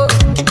Rico.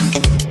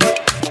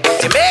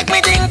 You make me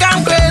think I'm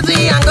crazy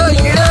and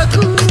going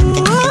loco.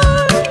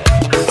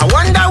 I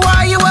wonder why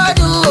you are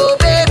do, oh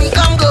baby,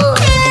 come go.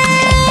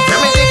 Let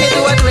me take you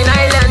to a twin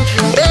island,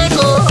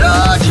 Trinbago.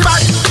 Oh,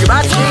 Shiba.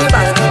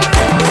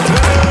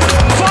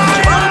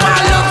 Bumper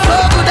look so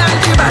good and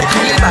Shiba.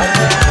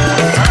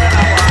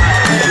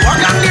 Walk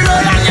like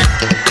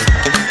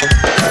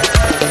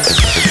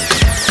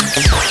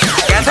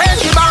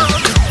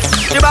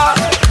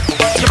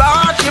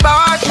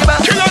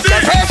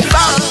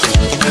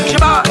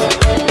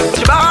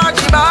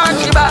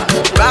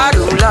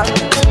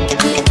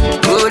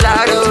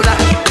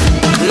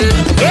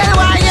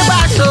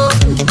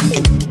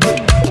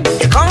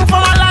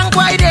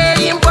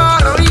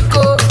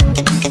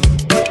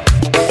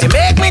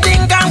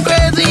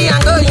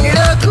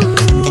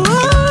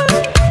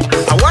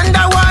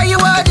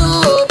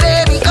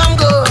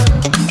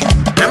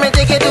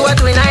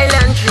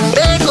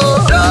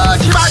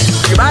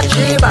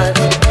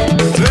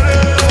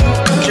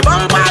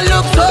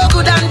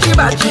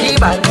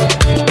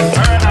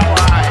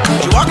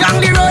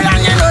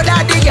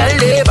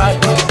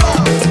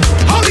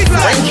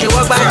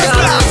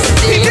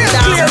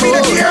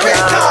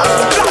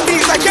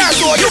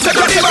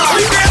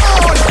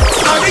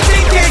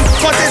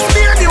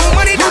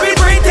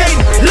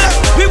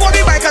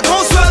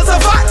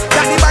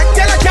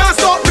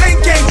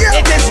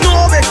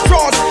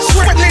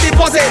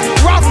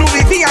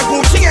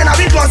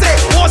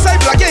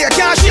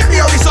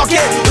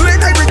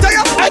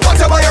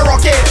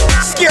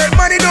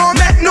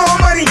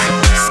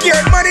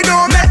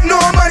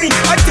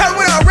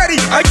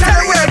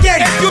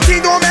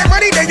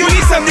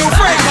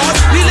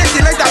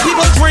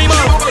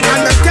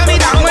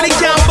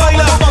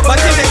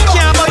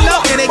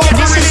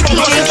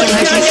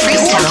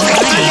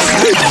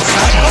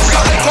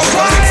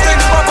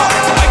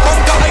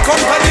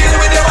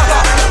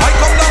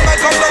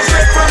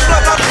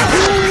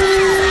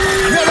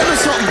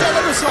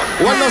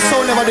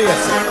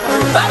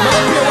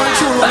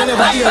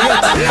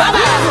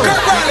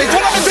Kirk Riley,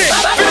 turn up the thing.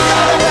 For the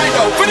girl them right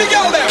now. For the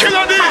girl them.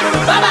 Killer D.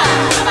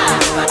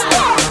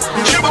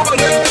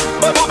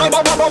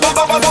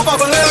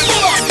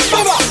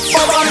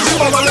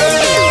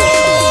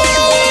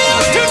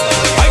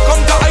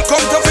 I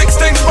come to fix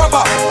things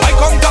proper. I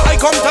come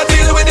to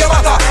deal with your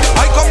matter.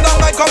 I come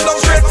down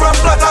straight from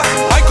platter.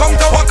 I come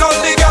to walk all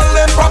the girl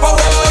them proper.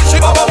 She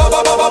bubble.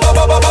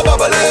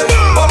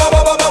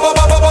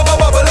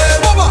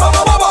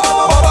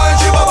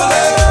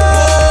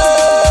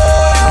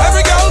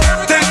 Every girl,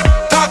 tick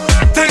tock,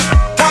 tick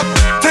tock,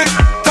 tick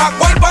tock.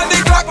 Wipe on the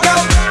clock,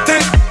 girl.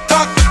 Tick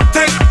tock,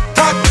 tick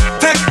tock,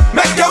 tick.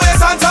 Make your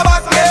waist answer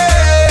back,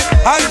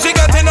 yeah. And she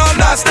getting on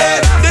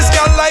nasty. This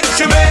girl like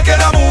she making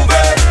a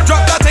movie.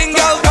 Drop that thing,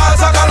 girl,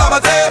 cause a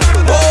calamity.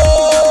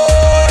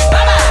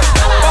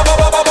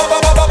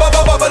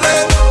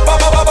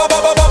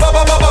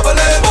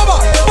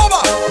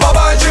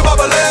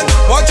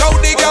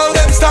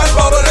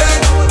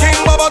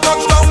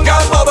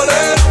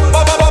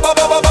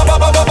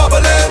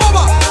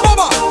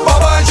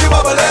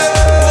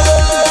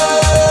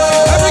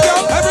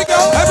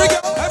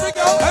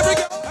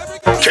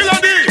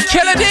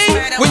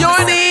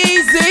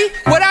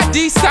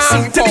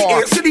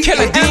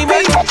 Killer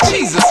Demon,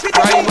 Jesus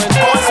Christ.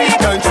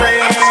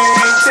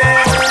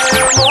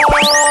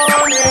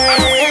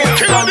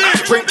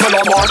 Drink till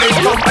the morning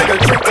come, I go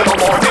drink till the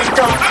morning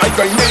come. I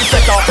go need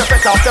fet off the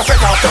fet off the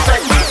fet off the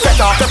fet,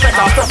 fet off the fet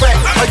off the fet.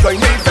 I go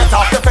need fet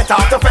off the fet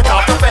off the fet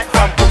off the fet.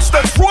 From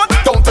Boosters Road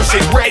down to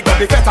Shit Ray,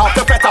 the fet off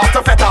the fet off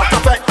the fet off the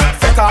fet,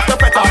 fet off the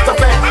fet off the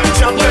fet.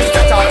 Champion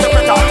fet off the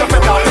fet off the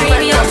fet off the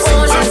fet. From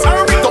Seasons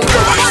Army down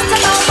to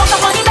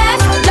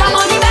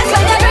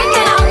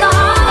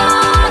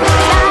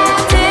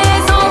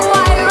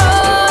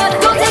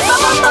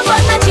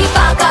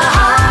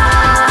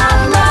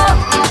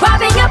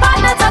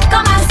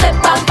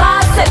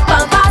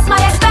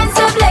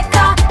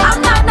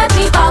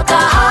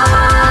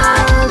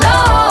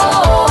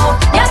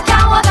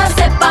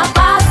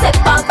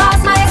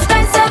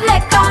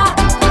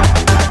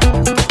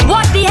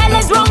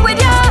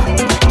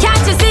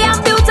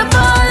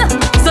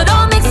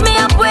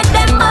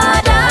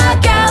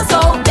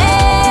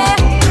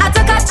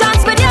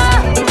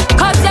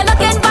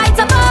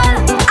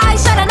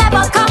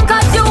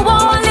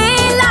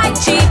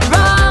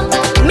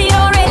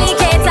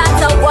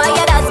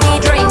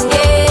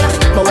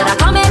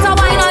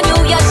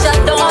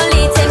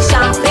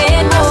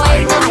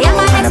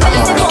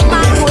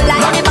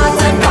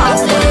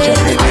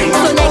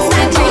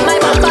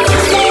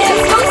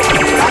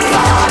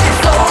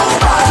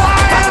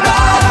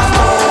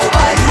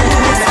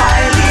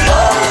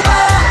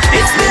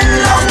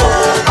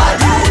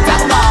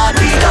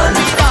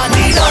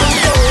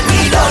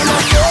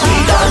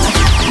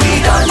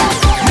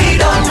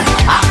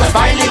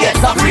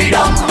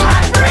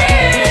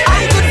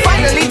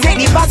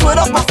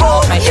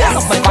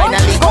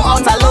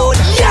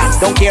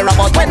don't care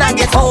about when I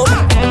get home.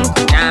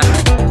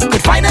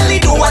 Could finally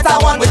do what I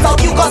want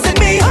without you causing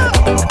me.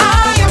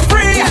 I am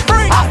free,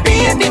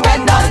 happy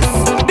independence.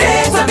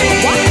 Day to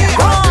me.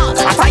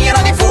 I'm tired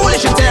of the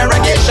foolish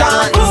interrogation.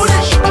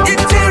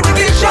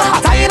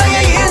 I'm tired of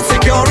your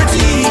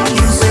insecurity.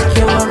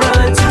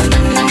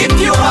 If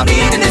you have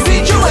been in this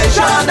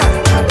situation,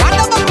 round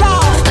of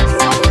applause.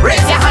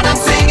 Raise your hand and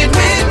sing it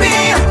with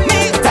me.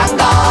 Thank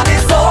God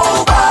it's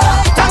over.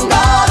 Thank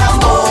God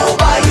I'm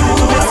over you.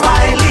 It's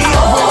finally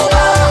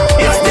over.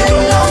 It's been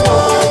long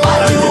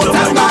overdue.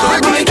 Thank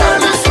God we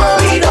done this.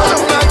 We done.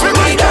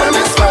 We done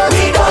this.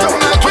 We done.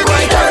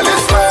 We done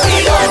this. We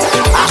done.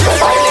 I can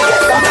finally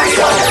get some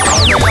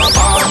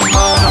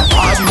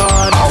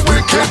man. A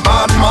wicked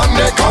bad man.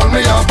 They call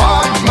me a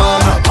bad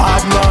man.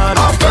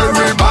 A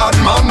very bad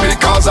man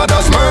because I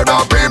just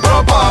murder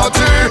people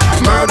party,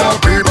 murder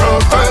people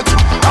fed,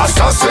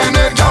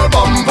 assassinate girl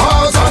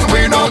bumpers, and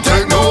we don't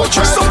take no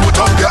threat. So put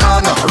up your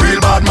hand, real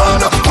bad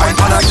man. Wine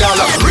for a girl,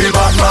 real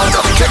bad man.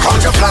 Take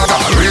out your flag,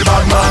 real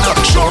bad man.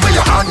 Show me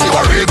your hand, you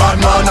a real bad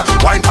man.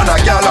 Wine for a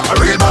girl,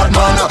 real bad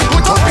man.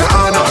 Put up your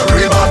hand,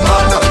 real bad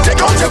man.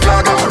 Take out your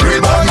flag,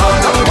 real bad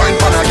man. Wine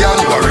for a girl,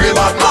 you a real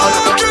bad man.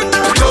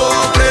 No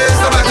place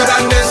no better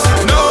than this.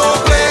 No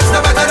place no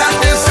better than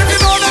this. If you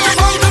know that you're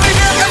bound to be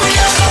here,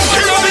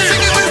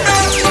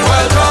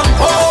 welcome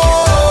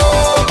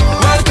home.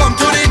 Welcome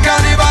to the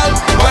carnival.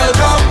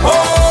 Welcome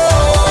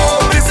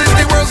home. This is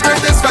the world's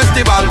greatest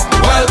festival.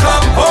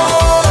 Welcome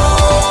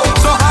home.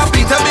 So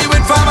happy to be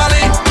with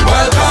family.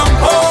 Welcome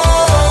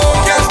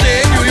home. Can't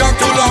stay in New York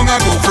too long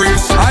and go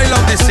freeze. I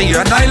love the sea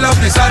and I love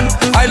the sun.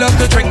 I love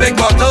to drink big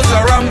bottles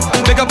of rum.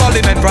 Big up all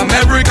the men from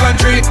every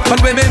country,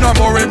 but women are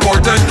more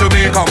important to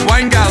me. Come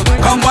wine, gal,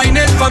 come wine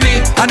it for me.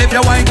 And if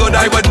you wine good,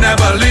 I would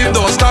never leave.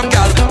 Don't stop,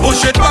 gal,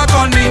 push it back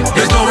on me.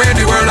 There's nowhere in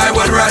the world I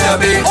would rather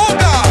be. Oh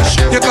gosh,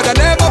 you coulda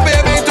never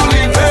pay me to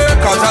leave here,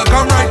 cause I'll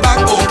come right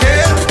back,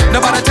 okay?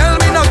 Nobody tell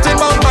me nothing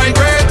about my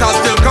great, I'll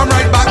still come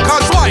right back.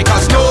 Cause why?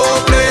 Cause no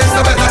place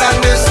no better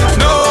than this.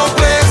 No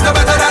place no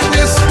better than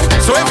this.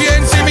 So if you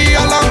ain't see me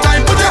a long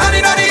time, put your hand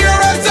in the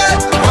air and say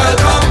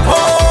welcome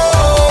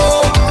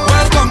home.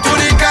 Welcome to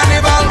the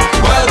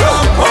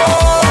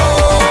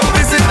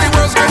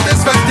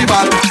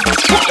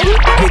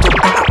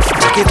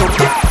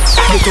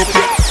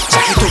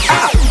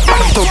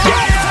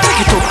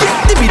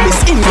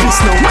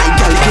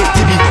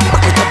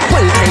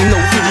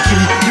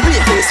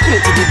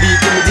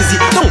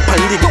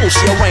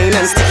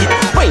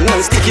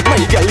and stick it. My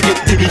girl get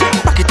dizzy.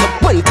 Back it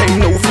up one time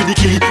now for the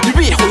killie. The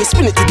way how you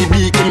spin it to the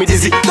beat, give me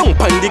dizzy. Don't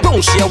pan the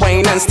ground, she a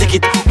wine and stick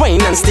it.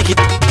 Wine and stick it.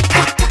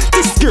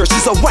 This girl,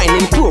 she's a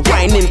whining pro,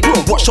 whining pro.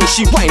 Watch how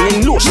she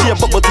whining low. She a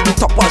bubble to the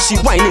top while she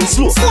whining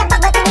slow. She a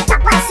bubble to the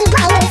top while she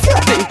whining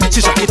slow. Then she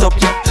jack it up,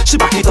 she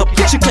back it up.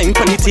 She climb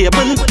on the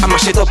table and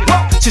mash it up.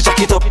 She jack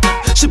it up,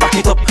 she back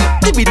it up.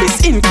 The business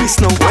increase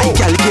now. My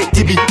girl get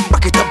the beat.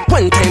 Back it up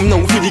one time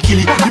now for the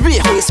killie. The way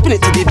how you spin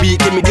it to the beat,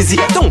 give me dizzy.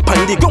 Don't pan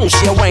the ground,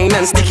 she a whine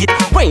and stick it.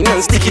 Whine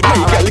and stick it. My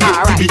girl get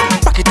the beat.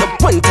 Back it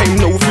up one time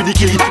now for the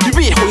killie. The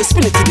way how you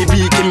spin it to the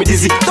beat, give me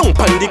dizzy. Don't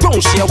pan the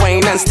ground, she a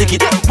whine and stick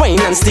it.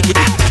 Whine and stick it.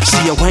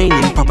 She a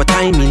whining, proper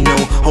timing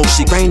now. How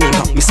she grinding,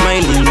 got me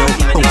smiling now.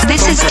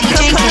 This is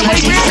DJ Killer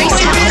D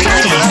Freestyle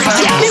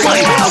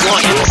Friday.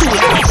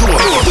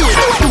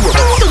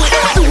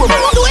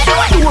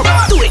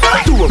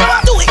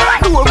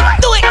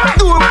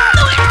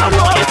 I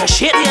want you to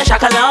shake your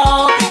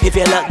shakaloo. If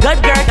you look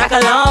good, girl,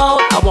 shakaloo.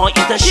 I want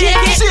you to shake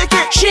it, shake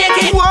it, shake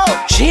it.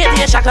 Shake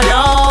your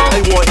shakaloo.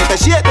 I want you to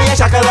shake your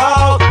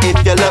shakaloo.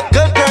 If you look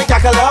good, girl,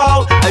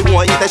 shakaloo. I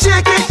want you to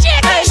shake it,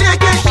 shake it,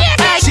 shake it, shake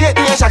it. Shake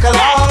your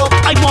shakaloo.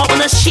 I want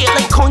to shake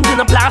like coins in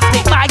a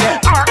plastic bag.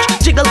 Arch,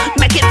 jiggle,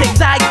 make it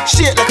zigzag.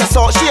 Shake like a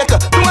salt shaker.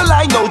 Do a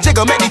line, no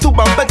jiggle, make me two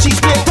bumper cheese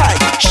split tight.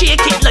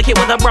 Shake it like it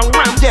was a brown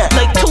ram. Yeah.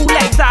 Like 2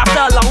 legs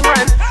after a long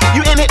run.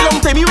 You in it long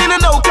time, you in a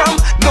no come.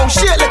 Go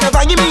shake like a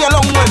van, give me a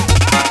long one.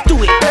 Do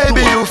it.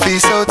 Baby, you feel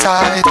so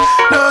tight.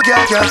 No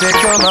girl can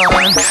take your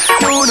man.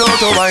 You know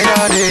to wine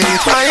on it.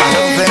 I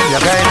love when you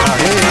grind on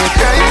it.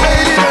 Grind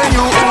baby when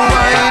you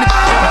wine.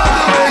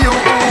 The way you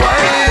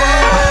wine.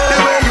 The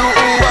way you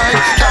wine.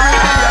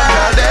 Caribbean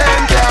girl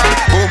them can.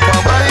 Boom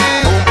pam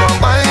wine. Boom pam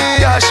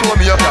wine. Yeah, show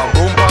me you can.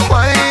 Boom pam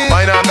wine.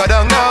 Wine and go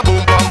down now.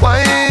 Boom pam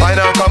wine. Wine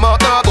and come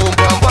out now. Boom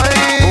pam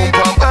wine. Boom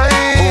pam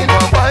wine. Boom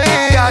pam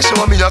wine. Yeah,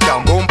 show me you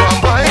can. Boom pam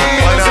wine.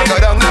 Wine and go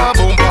down now.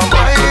 Boom pam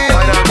wine.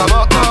 Wine and come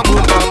out now.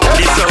 Boom pam wine.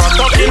 This is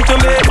talking to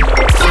me.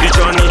 The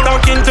journey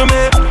talking to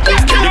me.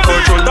 The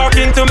culture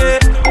talking to me.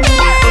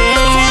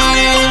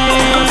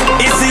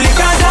 It's the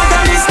liquor that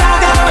I'm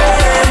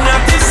staggering.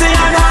 Not this thing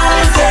and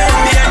all day.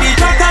 The enemy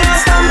drop and I'm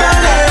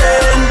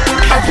stumbling.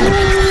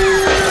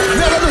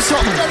 Never do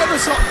something.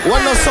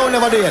 One no sound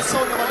never did.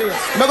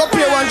 Me go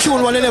play one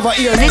tune one you never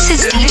hear. This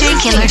is DJ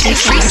Killer D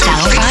Freestyle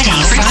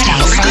Friday.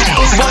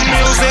 One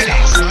music.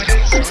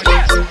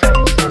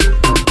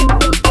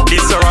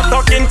 This is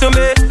talking to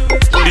me.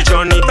 The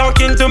journey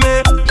talking to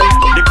me.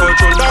 The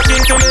culture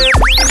talking to me.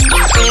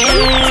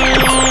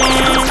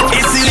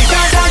 It's the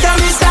liquor that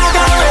I'm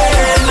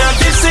staggering. Not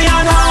this thing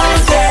and all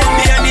day.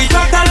 The enemy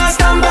drop and I'm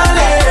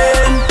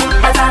stumbling.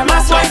 But I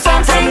must wipe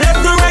some from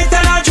left to right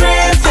and I'm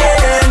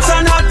drifting. So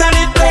not that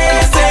it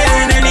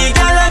blazing. Any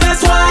girl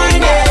that's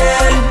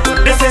whining.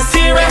 This is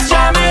serious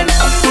jamming.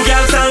 2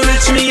 girls will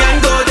reach me and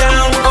go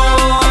down.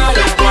 Oh,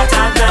 what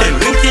I've done. Them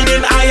looking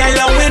in eye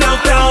long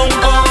without down.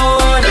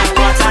 Oh,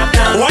 what I've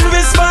done. One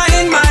whisper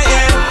in my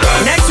ear.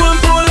 Next one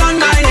pull on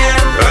my hair.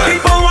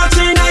 People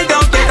watching, I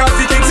don't take off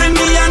the things in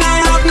me and I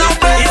have no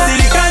fear. It's the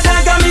liquor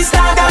that got me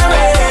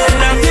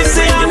staggering. And this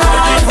is I'm not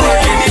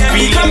afraid.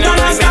 The come down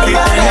and stop by.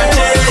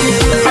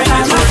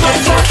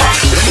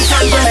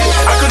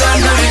 I could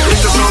handle it.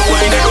 It's a slow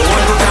wine. I don't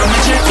want to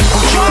damage it.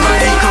 Put your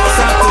body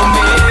closer to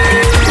me.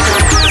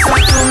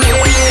 Closer to me.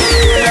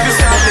 Let me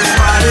start this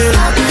party.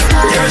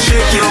 Girl,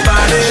 shake your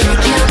body.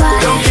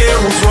 Don't care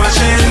who's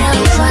watching.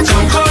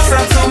 Come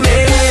closer to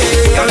me.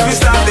 Girl, let me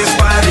start this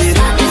party.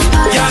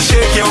 Girl,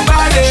 shake your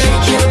body.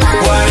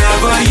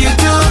 Whatever you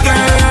do,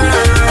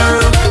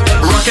 girl.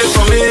 Rock it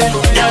for me.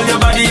 Girl, your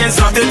body is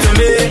something to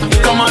me.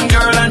 Come on,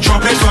 girl, and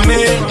drop it for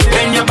me.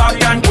 Bend your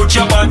back and put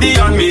your body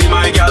on me.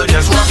 My girl,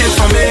 just rock it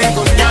for me.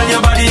 Girl,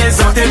 your body is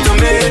something to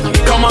me.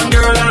 Come on,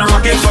 girl, and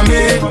rock it for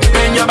me.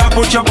 Bend your back,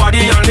 put your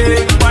body on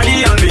me.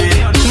 Body on me.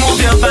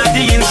 Move your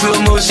body in slow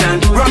motion.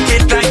 Rock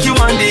it like you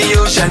on the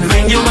ocean.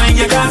 When you mind,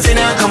 you're causing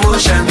a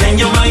commotion. When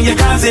you mind, you're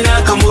causing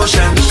a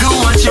commotion. Do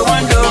what you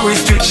want, no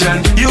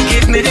restriction. You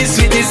give me the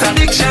sweetest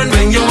addiction.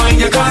 When you mind,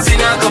 you're causing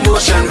a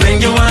commotion.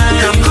 When you want,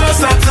 come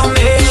closer to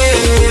me.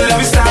 Let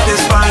me start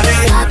this party.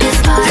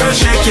 Girl,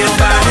 shake your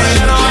body.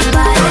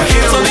 Rock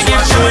it so we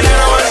get you in the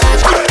world.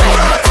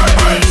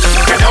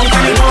 Get down,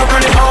 turn it more,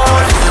 turn it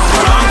more.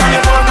 Pull on, turn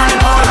it more, turn it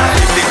more.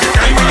 Take the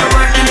time when you're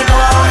working it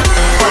more.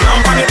 Pull on,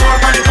 turn it more,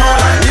 turn it more.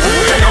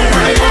 Get down,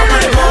 turn it more,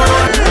 turn it more.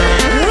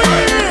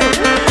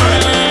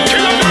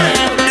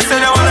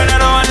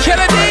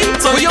 Killer D,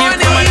 we on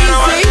the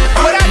easy.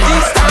 What that D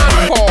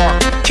stand for?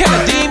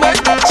 Killer Demon.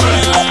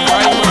 Jesus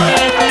Christ.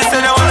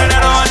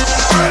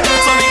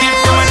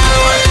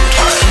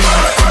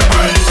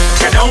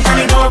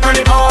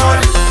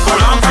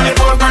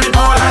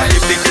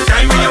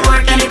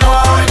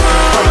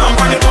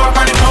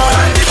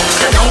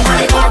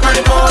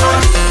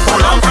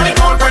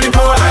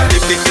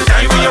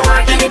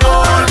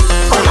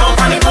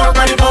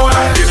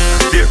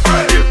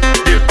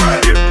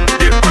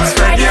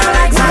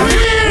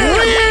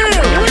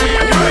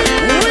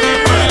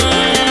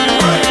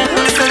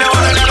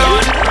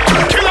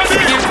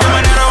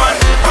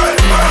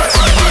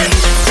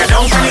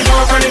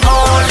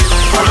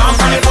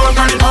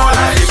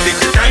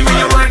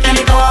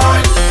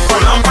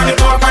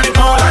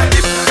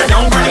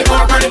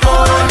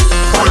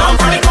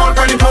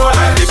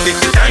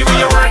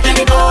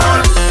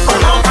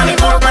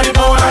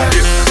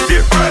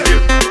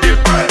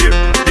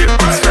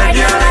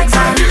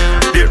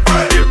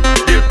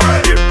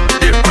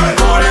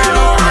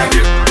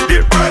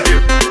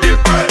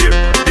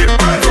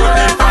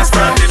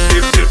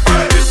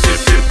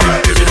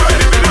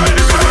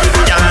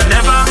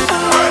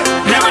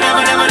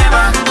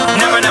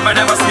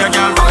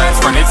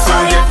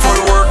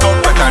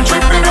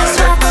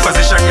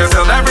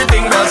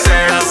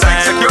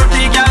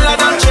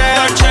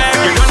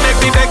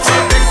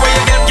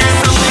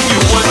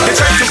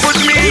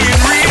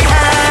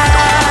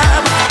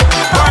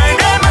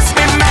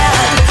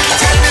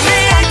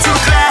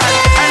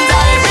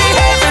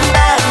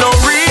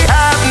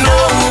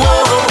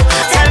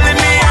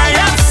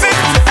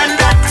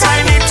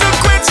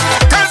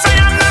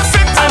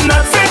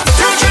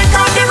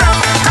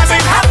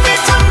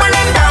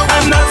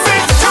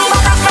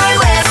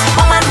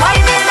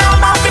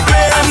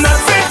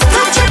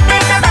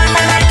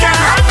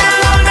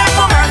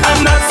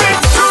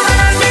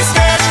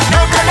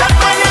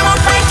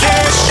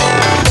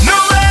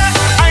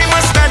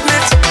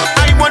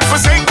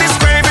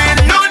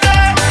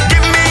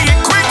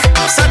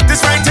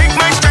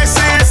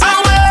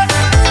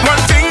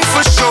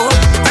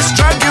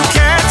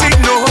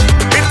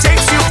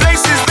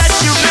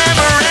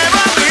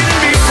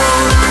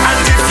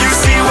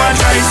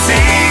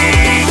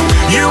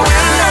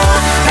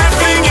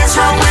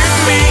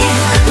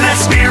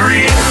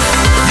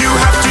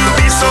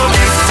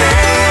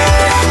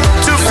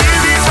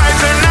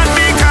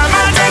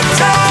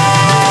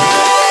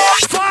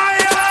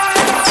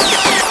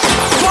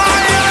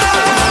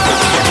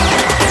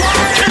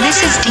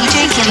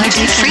 Killer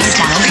D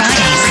Freestyle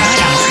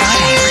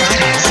Fridays.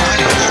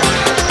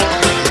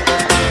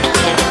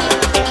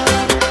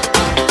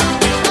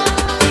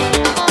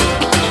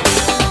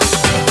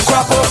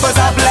 Crop over's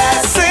a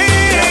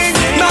blessing,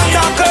 not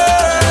a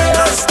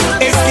curse.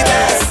 It's the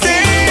best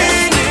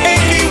thing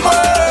in the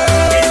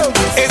world.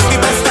 It's the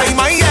best time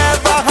I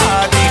ever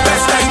had. The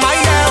best time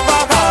I ever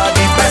had.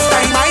 The best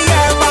time I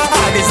ever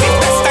had. It's the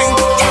best time.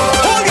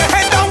 Hold your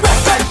head down,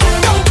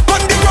 down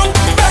on the ground.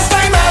 Best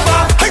time ever.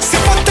 Fix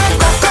your foot and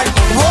cock and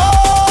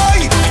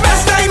boy.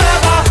 Best time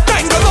ever.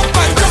 Tangle up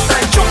and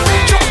jump.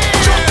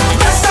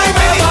 Best time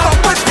ever.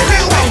 Push the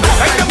little one.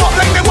 Line them up,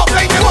 line them up,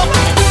 line them up.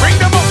 Bring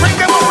them up, bring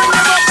them up, bring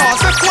them up.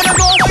 Cause if wanna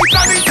know what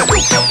I need to do,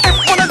 if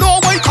wanna know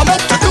what I come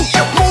out to do,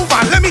 move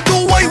on, let me do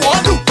what I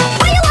want to.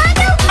 What you want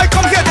to do? I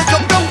come here to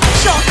jump down.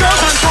 Short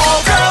girls and tall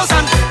girls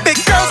and big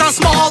girls and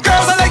small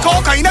girls. I like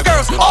all kind of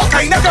girls, all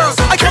kind of girls.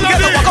 I come here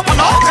to walk up on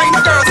all kind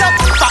of girls.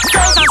 Fat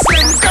girls and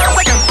slim girls.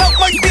 I can pump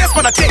my face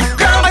for the thick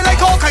girl. I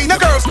like all kind of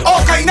girls,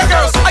 all kind of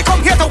girls. I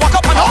come here to walk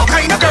up on all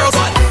kind of girls.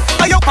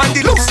 I up on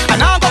the loose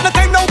and I got the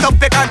time now to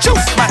pick and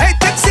choose. My head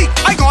tipsy,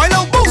 I go a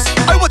little boost.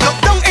 I would look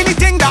down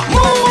anything that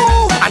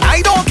move, and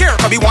I don't care.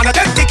 Could be one of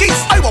them dickies.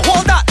 I will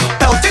hold that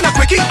belt in a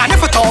quickie. And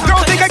if a tall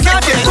girl think I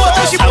can't get good,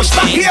 then she push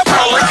back here,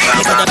 bro.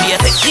 It's gonna be a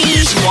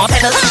technique. She want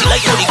pedal. She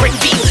like Tony Great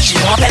Beans. She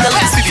want pedal.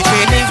 See the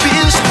training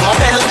bills. She want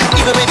pedal.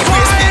 Even when the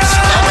grace bills,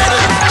 she want pedal.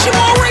 She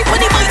want ride on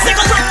the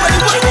bicycle, everybody.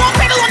 She want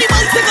pedal on the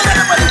bicycle,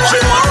 everybody. She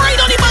want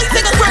ride on the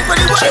bicycle,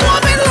 everybody. She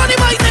want pedal on the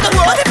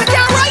bicycle. But if you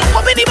can't ride,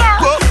 hop in the bar,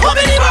 hop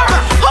in the bar,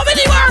 hop in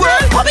the bar,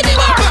 hop in the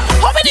bar,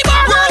 hop in the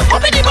bar,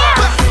 hop in the bar,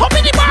 hop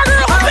in the bar,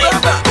 girl, hop in.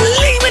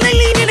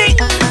 Leaning it.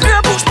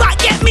 Girl, push back,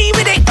 get me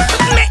with it.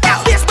 Make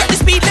out this, break the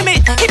speed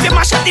limit. If you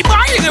mash up the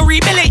bar, you can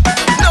rebuild it.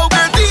 No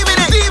girl, leave it.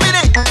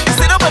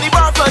 Sit up on the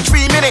bar for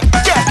 3 minutes.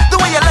 Yeah, the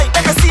way you like,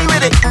 I can see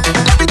with it.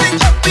 Everything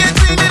up be a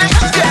 3 minutes.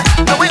 Yeah,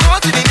 now we on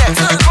to the next.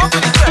 Go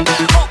for the track,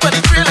 hope for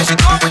the thrill, and she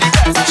go for the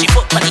dance. She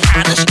put on the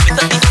hand and she with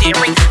up the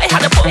steering. I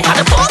had a put with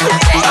the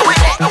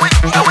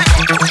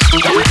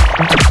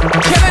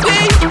Killer D,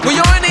 we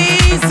on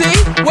easy.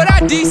 What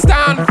that D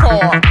stand for?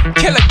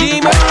 Killer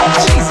Demon.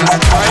 Jesus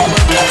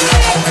Christ.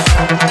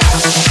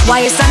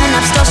 Why you standing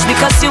up stush?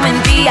 Because you in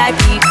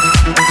VIP.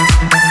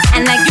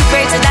 And like you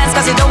afraid to dance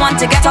cause you don't want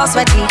to get all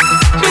sweaty.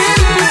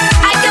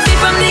 I could be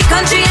from the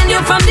country and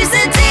you're from the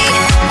city.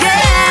 Yeah,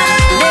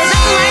 there's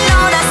nothing right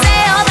now that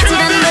say all better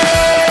than me.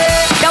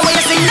 The way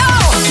you say no,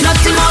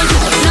 nothing on you,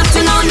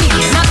 nothing on me,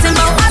 nothing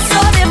but us so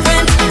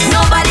different.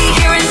 Nobody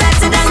here is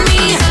better than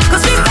me,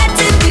 cause we met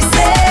in the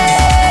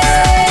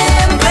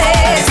same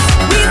place.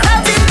 We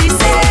felt in the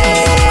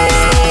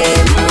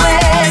same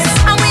ways.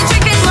 And we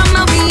drinking from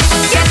my weed,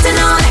 getting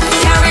on,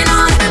 carrying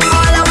on.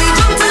 All of we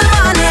drunk till the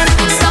morning,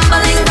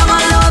 stumbling down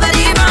all over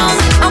the ground.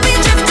 And we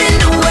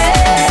drifting away,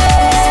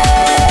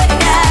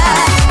 yeah.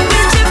 We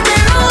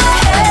drifting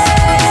away.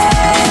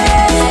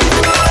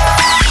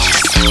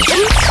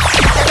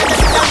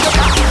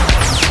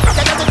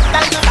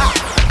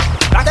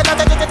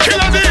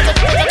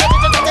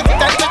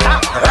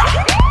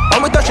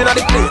 When we touching on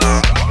the place,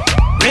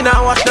 we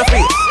now wash the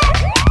face.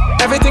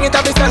 Everything it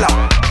have is sell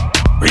out.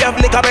 We have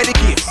liquor by the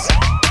case.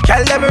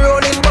 Tell them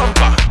rolling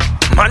bumper,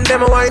 man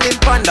them whining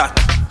panda.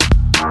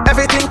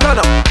 Everything turn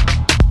up,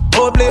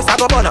 whole place I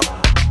go burn up.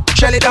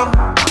 Shell it down,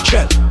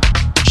 shell.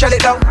 Shell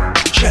it down,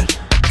 shell.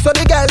 So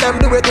the girl them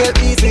do it real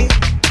easy,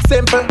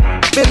 simple,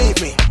 believe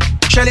me.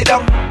 Shell it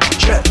down,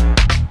 shell.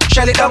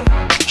 Shell it down,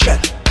 shell.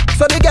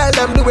 So the girl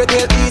them do it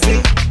real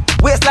easy.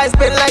 Waistline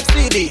spin like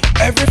CD.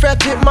 Every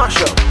fret hit mash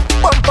up.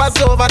 Bumpers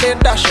over then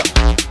dash up.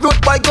 Good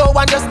boy go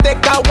and just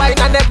take a wine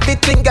and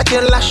everything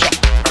getting lash up.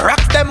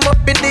 Rocks them up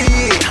in the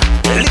air.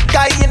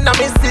 Liquor in my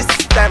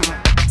system.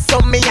 So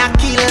me I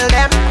kill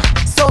them.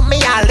 So me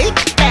I lick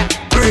them.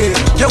 Real,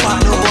 you wanna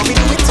know how we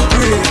do it?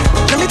 Real,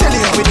 let me tell you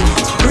how we do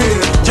it.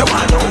 Real, you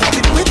wanna know how we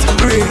do it?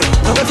 Real,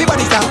 now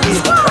everybody's out here.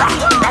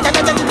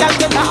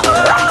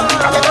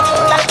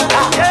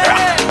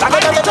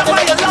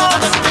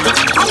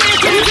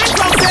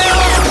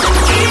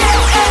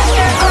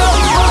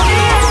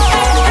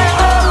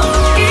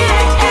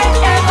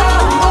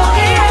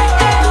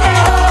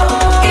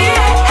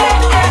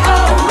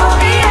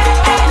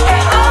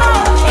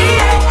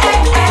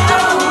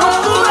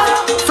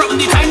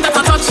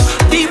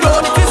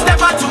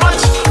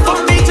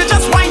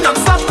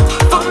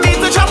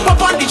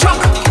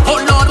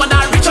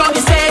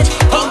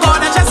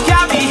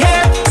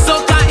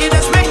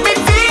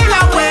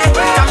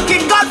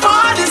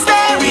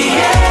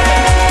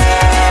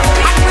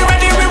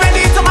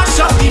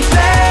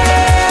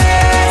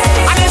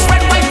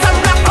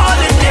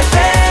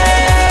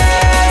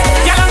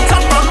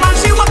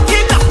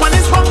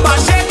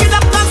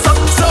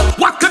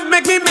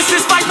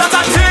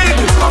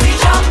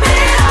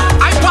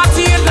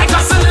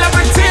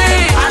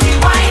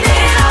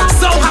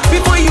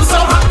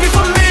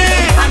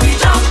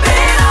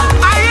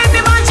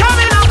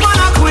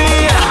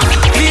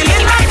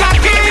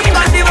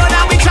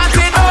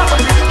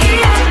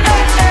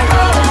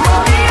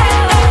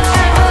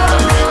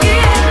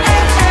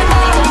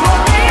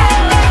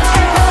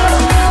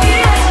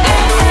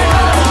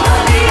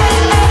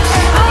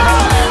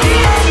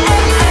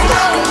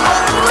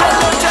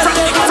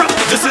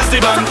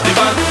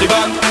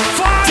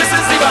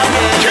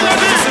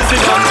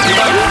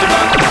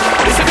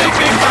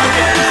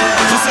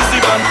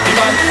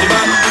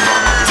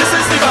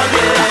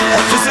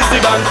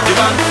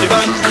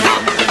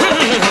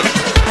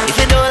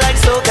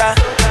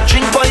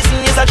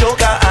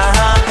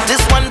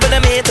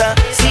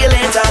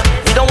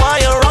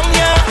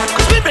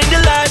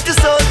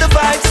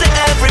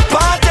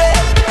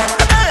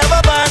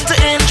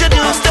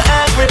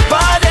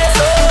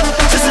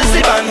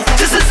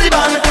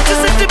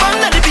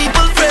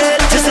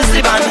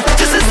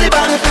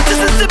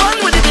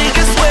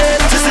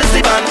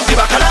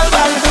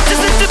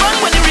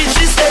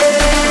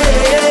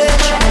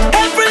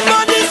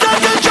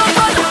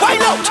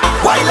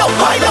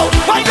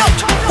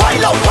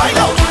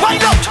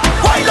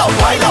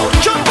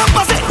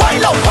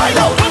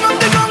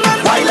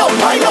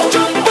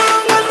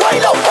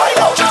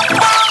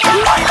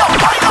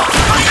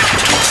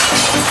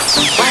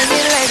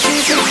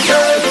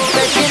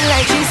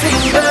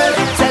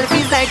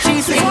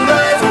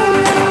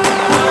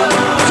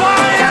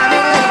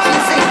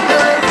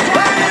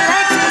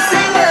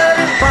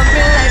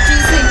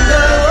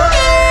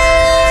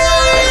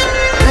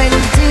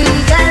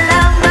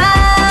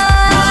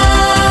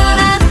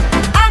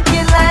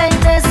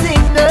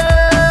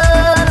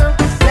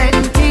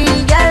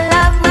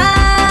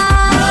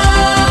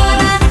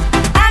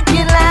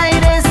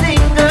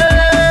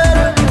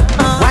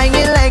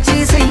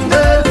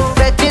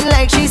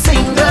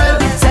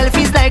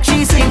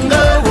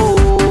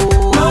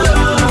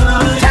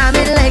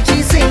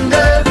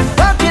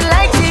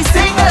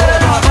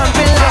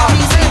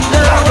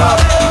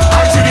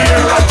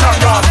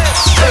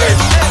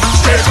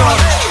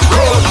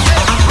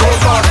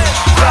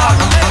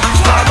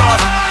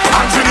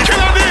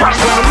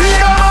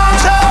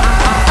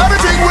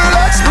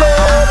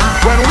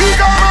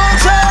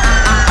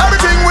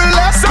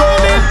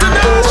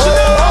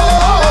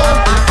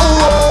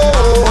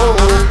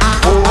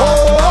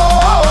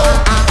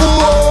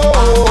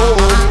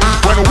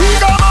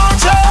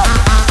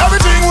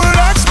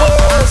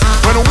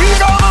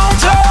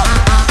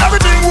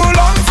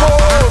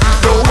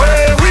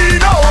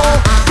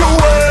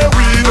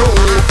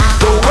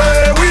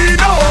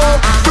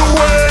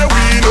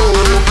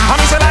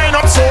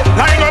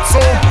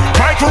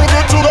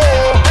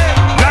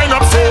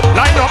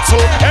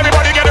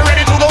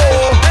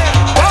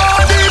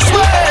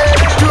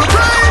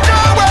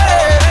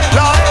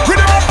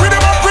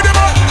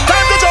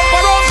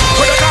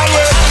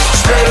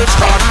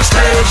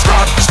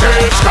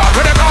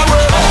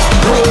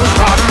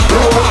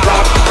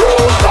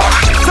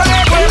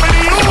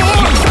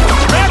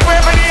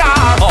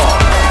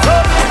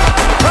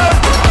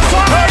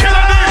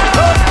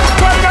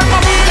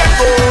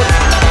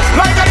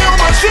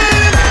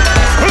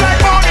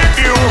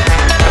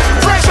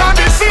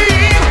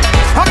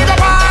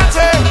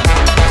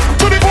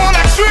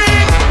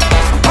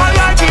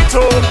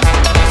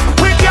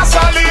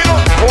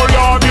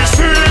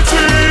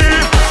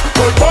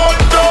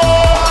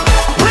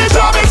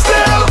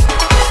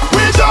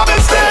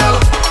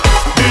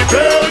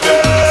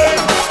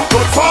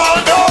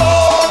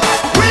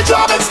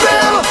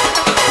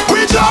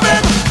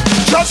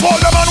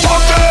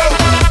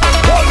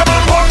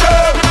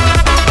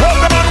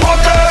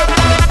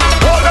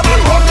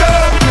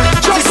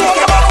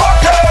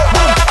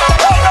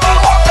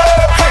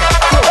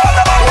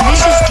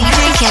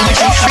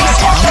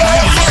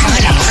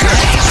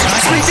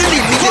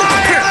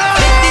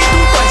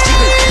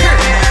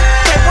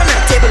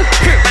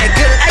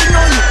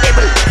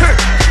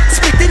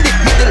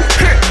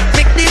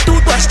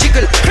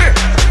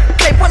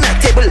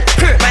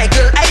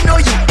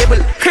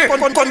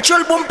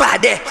 Control bumper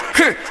there,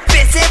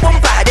 face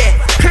bumper there,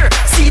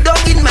 sit down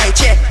in my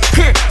chair,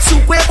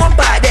 sukwe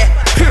bumper there,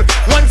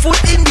 1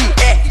 foot in the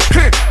air,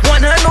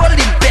 1 hand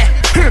holding bear,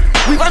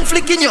 we one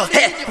flick in your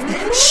hair,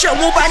 show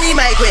me bunny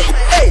my way,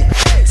 hey,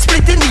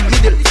 split in the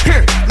middle,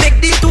 make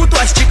the two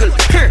toes jiggle,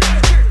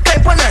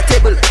 climb on a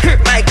table,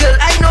 my girl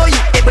I know you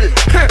able,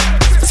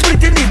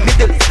 split in the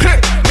middle,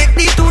 make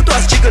the two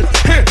toes jiggle,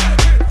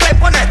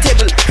 climb on a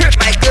table,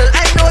 my girl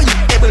I know you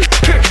able.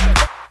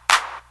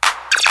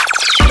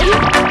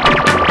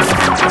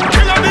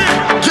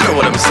 You know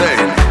what I'm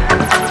saying?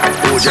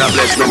 Oh, God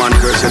bless no man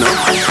curse, you know.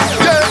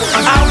 Yeah,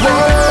 I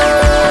want.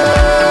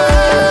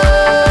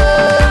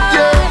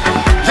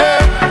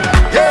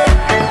 Yeah.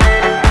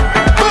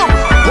 Boom.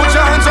 Put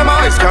your hands on my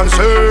eyes, can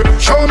see.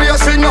 Show me a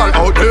signal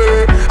out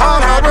there.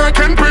 All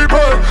hard-working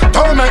people,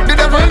 don't make the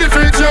devil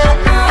defeat you.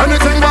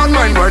 Anything bad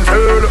mind won't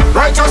fail.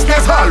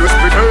 Righteousness always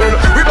prevail.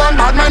 We burn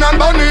bad men and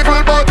burn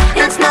evil, but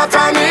it's not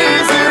an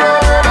easy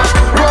road.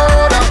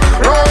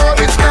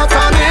 It's not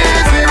an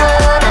easy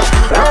road.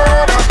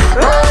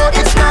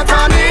 It's not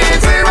an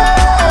easy road.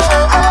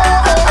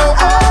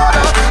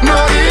 No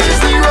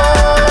easy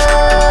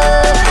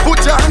road.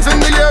 Put your hands in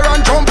the air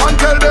and jump and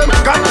tell them,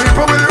 God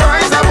people will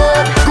rise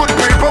above. Good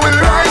people will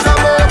rise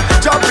above.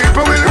 Job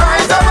people will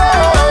rise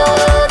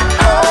above.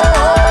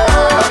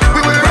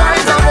 We will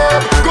rise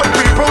above. Good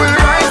people will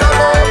rise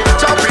above.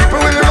 Job people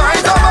will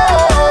rise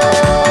above.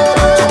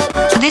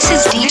 This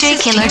is DJ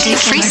Killer D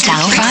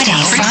Freestyle Friday.